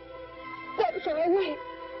snap. That far away.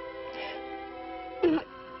 And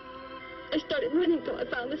I started running till I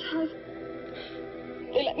found this house.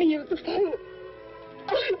 They let me use the phone.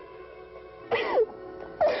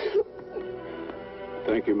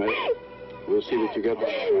 Thank you, mate. We'll see that you get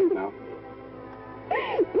right now.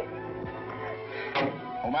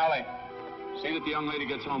 O'Malley, see that the young lady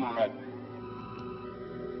gets home all right.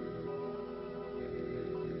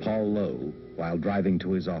 Paul Lowe, while driving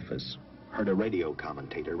to his office, heard a radio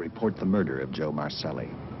commentator report the murder of Joe Marcelli.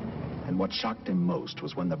 And what shocked him most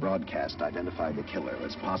was when the broadcast identified the killer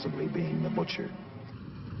as possibly being the butcher.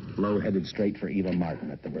 Lowe headed straight for Eva Martin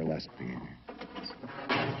at the burlesque theater.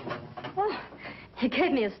 Oh, you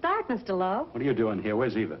gave me a start, Mr. Lowe. What are you doing here?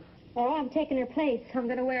 Where's Eva? Oh, I'm taking her place. I'm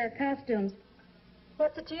going to wear her costumes.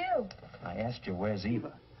 What's it to you? I asked you, where's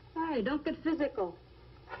Eva? Hey, don't get physical.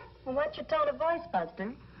 Well, what's your tone of voice,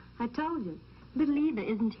 Buster? I told you. Little Eva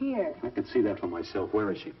isn't here. I can see that for myself.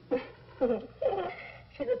 Where is she?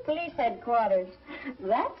 She's at police headquarters.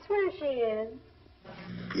 That's where she is.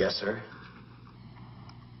 Yes, sir.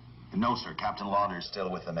 No, sir. Captain Lauder's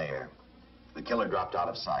still with the mayor. The killer dropped out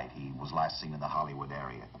of sight. He was last seen in the Hollywood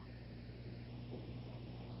area.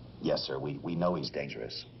 Yes, sir. We know he's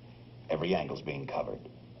dangerous. Every angle's being covered.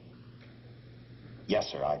 Yes,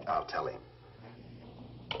 sir. I'll tell him.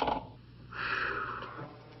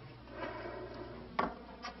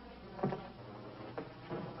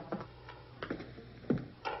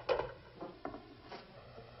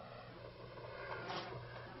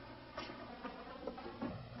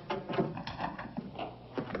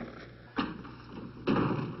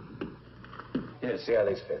 Here, see how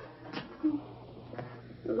these fit.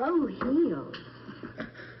 Low heels.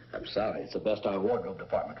 I'm sorry. It's the best our wardrobe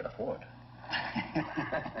department can afford.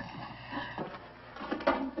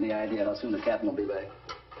 Any idea how soon the captain will be back?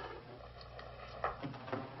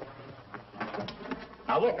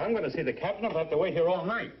 Now, look, I'm going to see the captain. I'll have to wait here all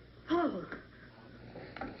night.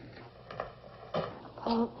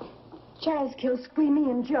 Oh, Charles killed Squeamy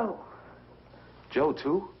and Joe. Joe,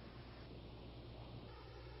 too?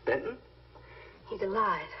 Benton? He's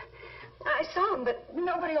alive. I saw him, but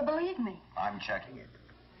nobody will believe me. I'm checking it.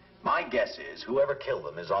 My guess is whoever killed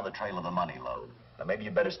them is on the trail of the money load. Now, maybe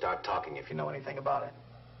you better start talking if you know anything about it.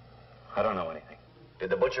 I don't know anything. Did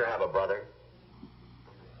the butcher have a brother?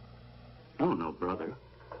 Oh, no brother.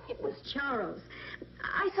 It was Charles.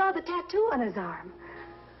 I saw the tattoo on his arm.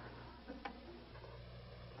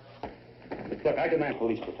 Look, I demand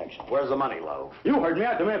police protection. Where's the money, Lowe? You heard me.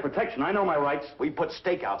 I demand protection. I know my rights. We put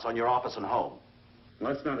stakeouts on your office and home.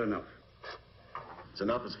 Well, that's not enough. It's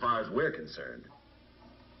enough as far as we're concerned.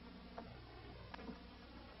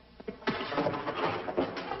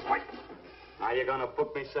 Are you gonna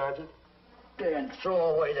book me, Sergeant? Then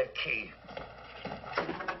throw away the key.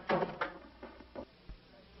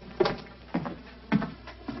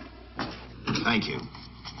 Thank you.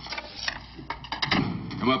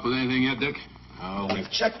 Come up with anything yet, Dick? Oh, we've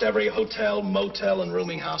checked every hotel, motel, and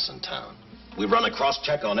rooming house in town. We've run a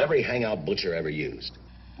cross-check on every hangout Butcher ever used.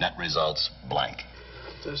 Net results, blank.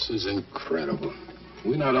 This is incredible.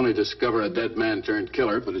 We not only discover a dead man turned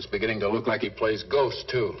killer, but it's beginning to look like he plays ghost,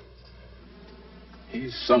 too.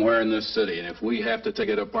 He's somewhere in this city, and if we have to take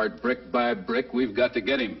it apart brick by brick, we've got to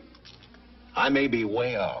get him. I may be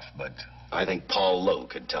way off, but I think Paul Lowe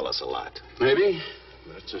could tell us a lot. Maybe.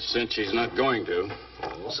 That's a cinch he's not going to.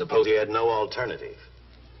 Well, suppose he had no alternative.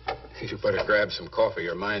 You better grab some coffee.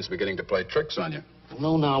 Your mind's beginning to play tricks on you.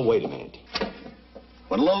 No, now, wait a minute.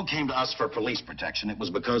 When Lowe came to us for police protection, it was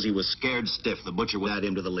because he was scared stiff the Butcher would add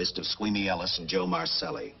him to the list of Squeamy Ellis and Joe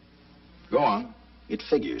Marcelli. Go on. It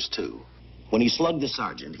figures, too. When he slugged the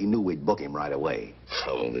sergeant, he knew we'd book him right away.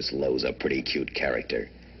 Oh, this Lowe's a pretty cute character.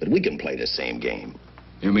 But we can play the same game.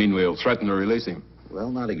 You mean we'll threaten to release him?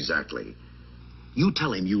 Well, not exactly. You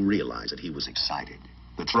tell him you realize that he was excited,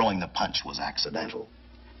 that throwing the punch was accidental.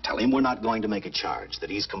 Tell him we're not going to make a charge, that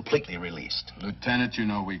he's completely released. Lieutenant, you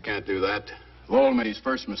know we can't do that. Lowell made his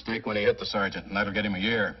first mistake when he hit the sergeant, and that'll get him a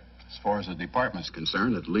year. As far as the department's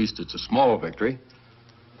concerned, at least it's a small victory.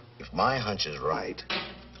 If my hunch is right,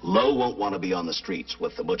 Lowe won't want to be on the streets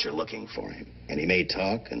with the Butcher looking for him. And he may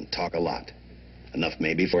talk, and talk a lot. Enough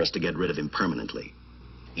maybe for us to get rid of him permanently.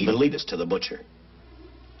 Even lead us to the Butcher.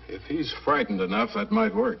 If he's frightened enough, that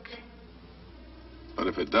might work. But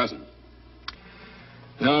if it doesn't...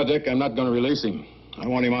 No, Dick, I'm not going to release him. I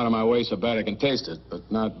want him out of my way so bad I can taste it, but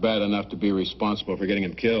not bad enough to be responsible for getting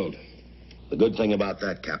him killed. The good thing about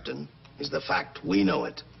that, Captain, is the fact we know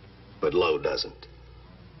it, but Lowe doesn't.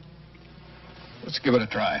 Let's give it a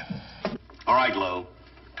try. All right, Lowe.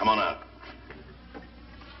 Come on out.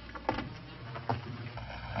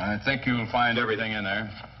 I think you'll find everything in there.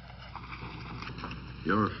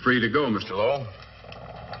 You're free to go, Mr. Lowe.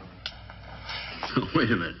 Wait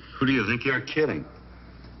a minute. Who do you think you're kidding?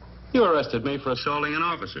 You arrested me for assaulting an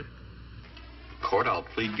officer. Court, I'll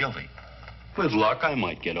plead guilty. With luck, I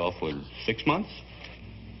might get off with 6 months.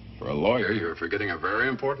 For a lawyer, you're forgetting a very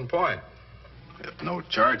important point. If no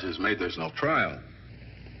charge is made, there's no trial.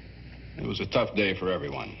 It was a tough day for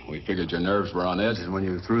everyone. We figured your nerves were on edge, and when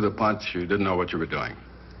you threw the punch, you didn't know what you were doing.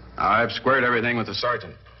 I've squared everything with the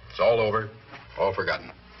sergeant. It's all over, all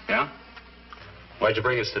forgotten. Yeah? Why'd you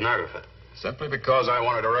bring a stenographer? Simply because I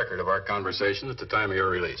wanted a record of our conversation at the time of your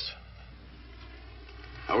release.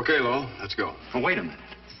 Okay, Lowe, let's go. Oh, wait a minute.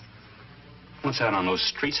 Once out on those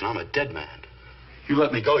streets and I'm a dead man. You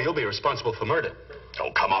let me go, you'll be responsible for murder.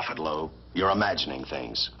 Oh, come off it, Lowe. You're imagining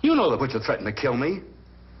things. You know the Butcher threatened to kill me.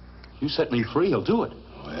 You set me free, he'll do it.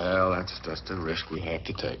 Well, that's just a risk we have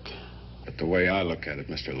to take. But the way I look at it,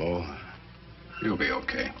 Mr. Lowe, you'll be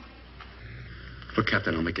okay. Look,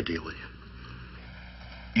 Captain, I'll make a deal with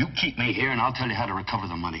you. You keep me here, and I'll tell you how to recover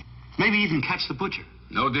the money. Maybe even catch the Butcher.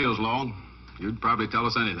 No deals, Lowe. You'd probably tell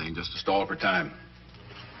us anything just to stall for time.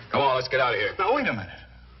 Come on, let's get out of here. Now, wait a minute.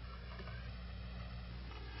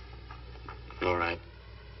 All right.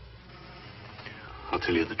 I'll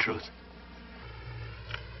tell you the truth.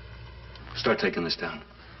 Start taking this down.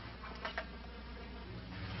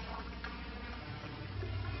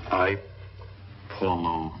 I, Paul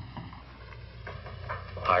Lowe,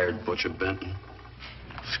 hired Butcher Benton,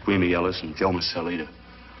 Squeamy Ellis, and Joe Marcelli to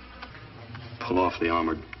pull off the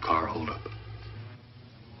armored car holdup.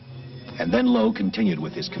 And then Lowe continued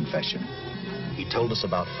with his confession. He told us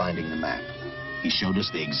about finding the map. He showed us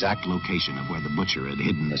the exact location of where the Butcher had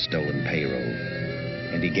hidden the stolen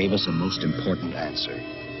payroll. And he gave us a most important answer.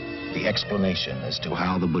 The explanation as to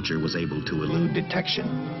how the Butcher was able to elude detection.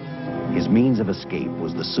 His means of escape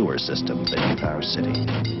was the sewer system that hit our city.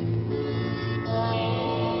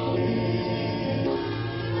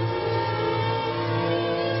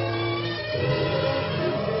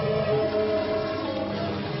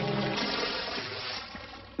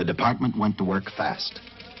 The department went to work fast.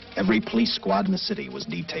 Every police squad in the city was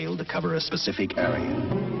detailed to cover a specific area.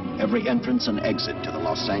 Every entrance and exit to the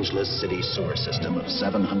Los Angeles city sewer system of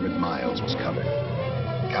 700 miles was covered.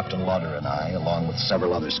 Captain Lauder and I, along with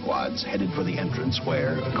several other squads, headed for the entrance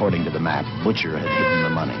where, according to the map, Butcher had hidden the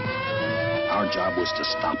money. Our job was to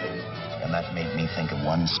stop him, and that made me think of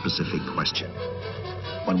one specific question.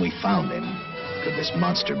 When we found him, could this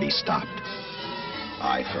monster be stopped?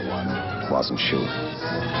 I, for one, wasn't sure.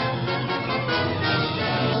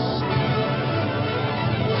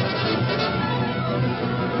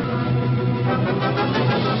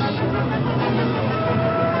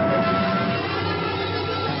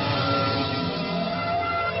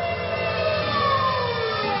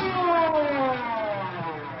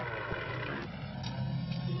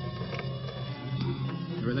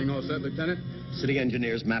 Everything all set, Lieutenant? City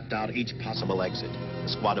engineers mapped out each possible exit. A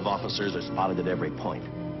squad of officers are spotted at every point.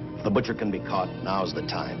 If the butcher can be caught, now's the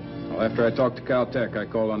time. Well, after I talked to Caltech, I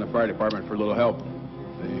called on the fire department for a little help.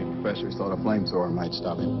 The professors thought a flamethrower might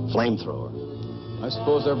stop him. Flamethrower? I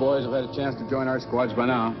suppose our boys have had a chance to join our squads by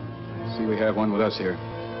now. See, we have one with us here.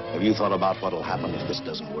 Have you thought about what'll happen if this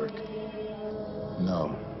doesn't work?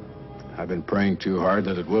 No. I've been praying too hard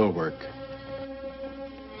that it will work.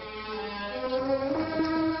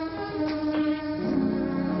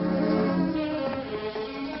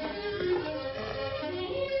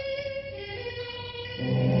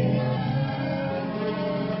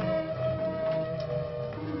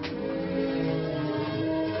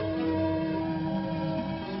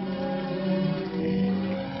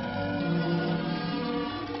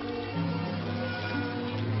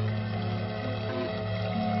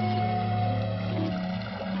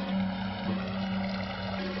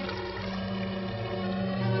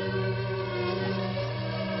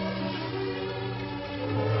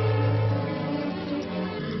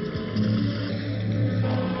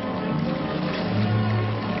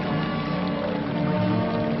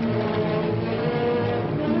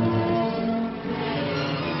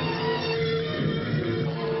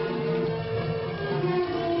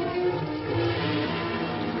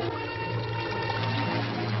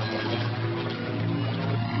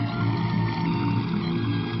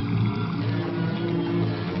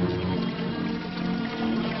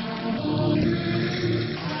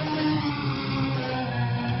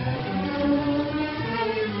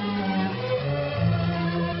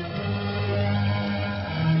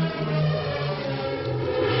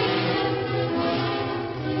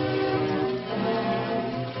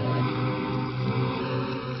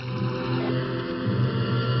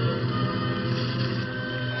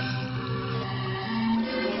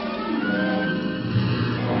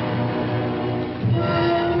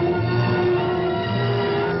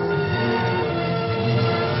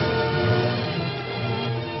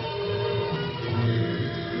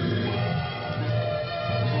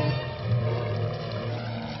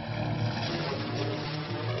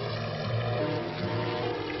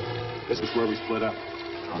 This is where we split up.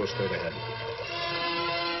 I'll go straight ahead.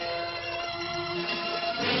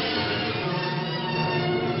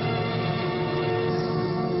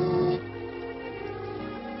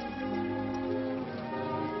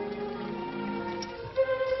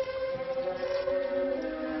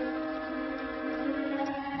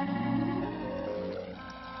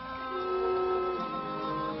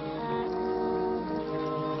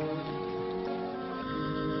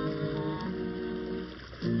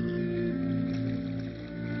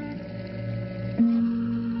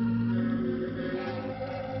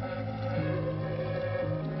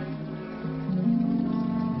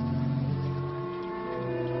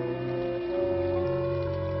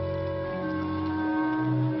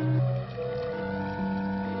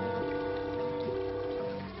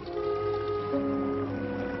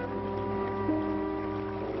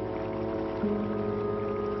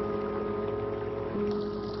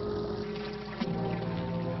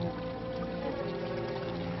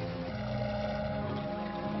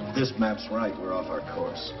 If this map's right, we're off our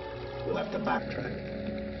course. We'll have to backtrack.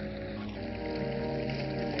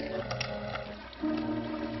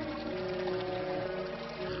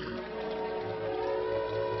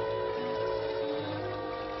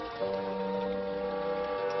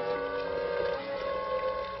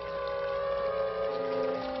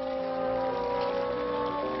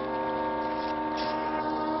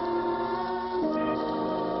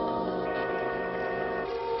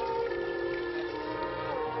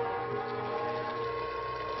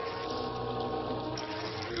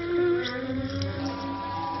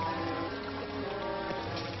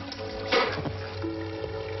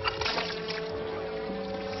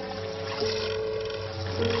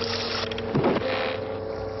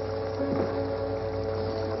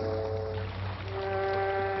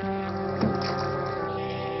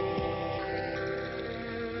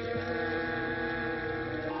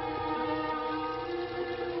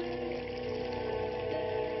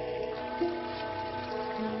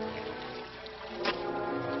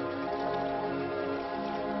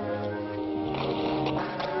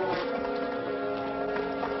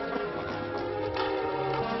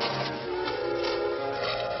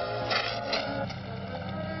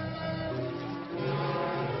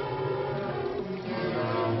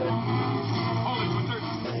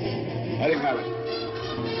 Let him have it.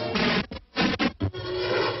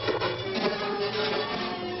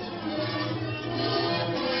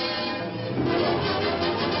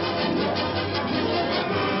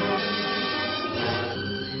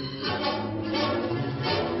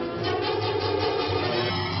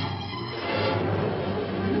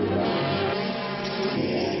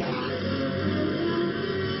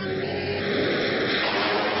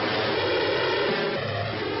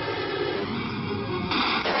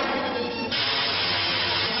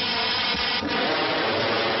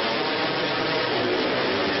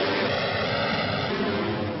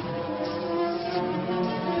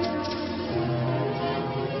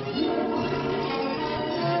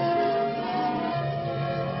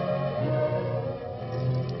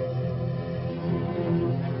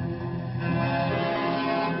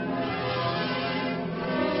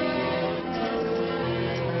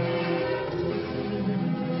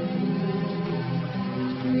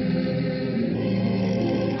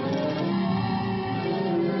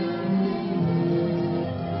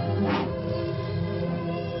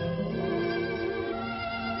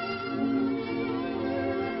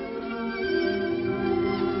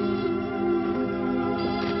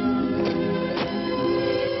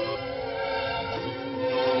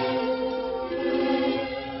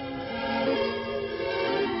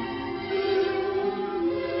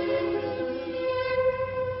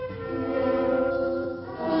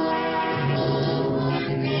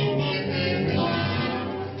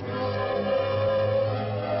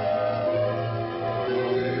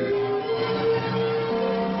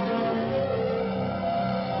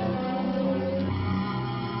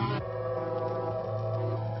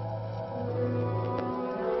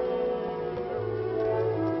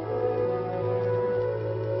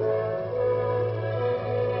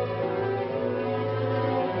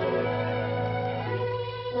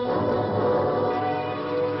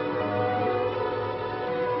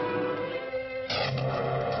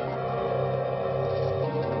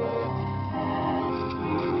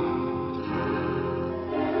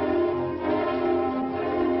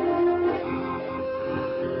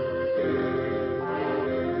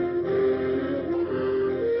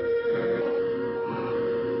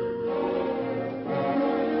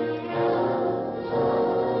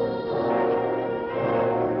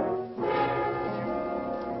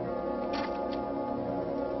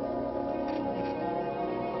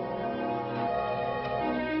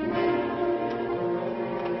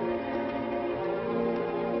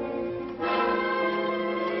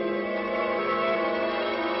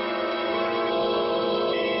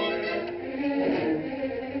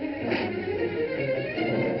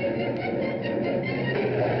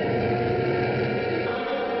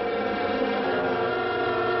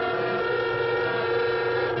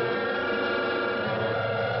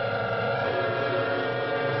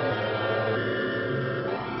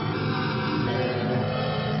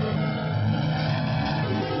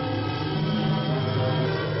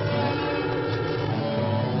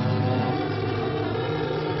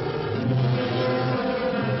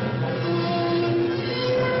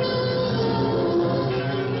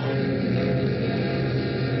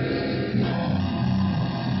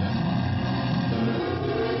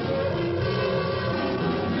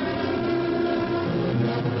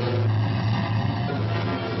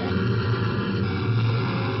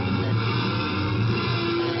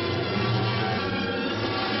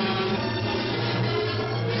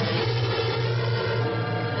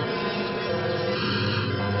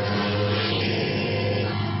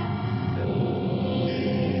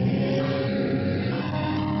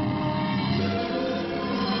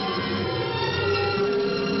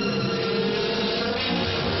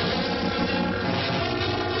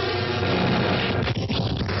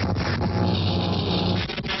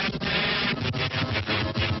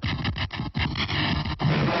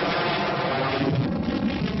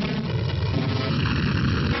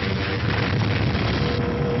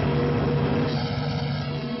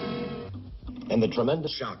 And the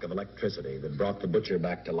tremendous shock of electricity that brought the butcher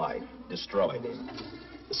back to life destroyed him.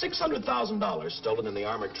 The $600,000 stolen in the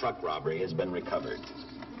armored truck robbery has been recovered.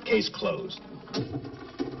 Case closed.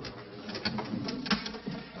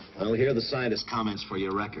 Well, here are the scientist's comments for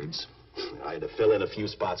your records. I had to fill in a few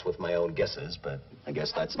spots with my own guesses, but I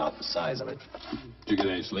guess that's not the size of it. Did you get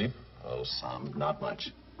any sleep? Oh, some. Not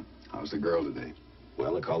much. How's the girl today?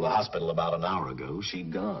 Well, they called the hospital about an hour ago.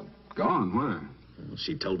 She'd gone. Gone? Where?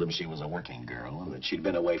 She told them she was a working girl and that she'd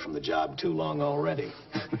been away from the job too long already.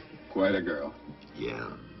 Quite a girl. Yeah.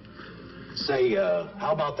 Say,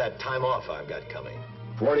 how about that time off I've got coming?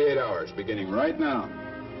 48 hours, beginning right now.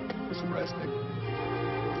 For some resting.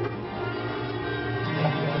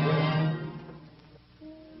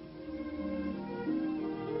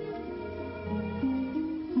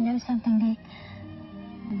 You know something, Dick?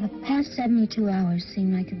 The past 72 hours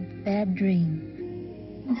seem like a bad dream.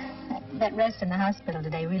 That rest in the hospital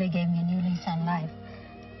today really gave me a new lease on life.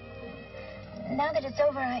 Now that it's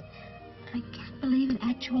over, I can't believe it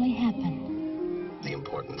actually happened. The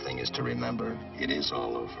important thing is to remember it is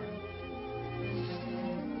all over.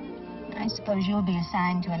 I suppose you'll be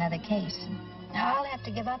assigned to another case. Now I'll have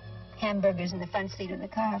to give up hamburgers in the front seat of the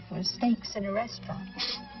car for steaks in a restaurant.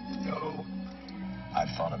 No,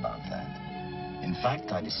 I've thought about that. In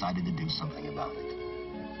fact, I decided to do something about it.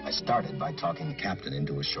 I started by talking the captain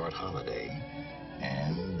into a short holiday.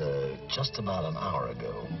 And just about an hour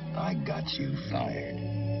ago, I got you fired.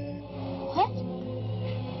 What?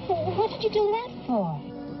 What did you do that for?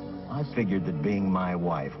 I figured that being my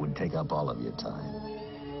wife would take up all of your time.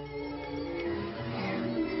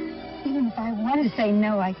 Even if I wanted to say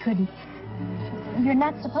no, I couldn't. You're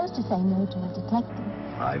not supposed to say no to a detective.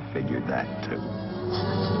 I figured that, too.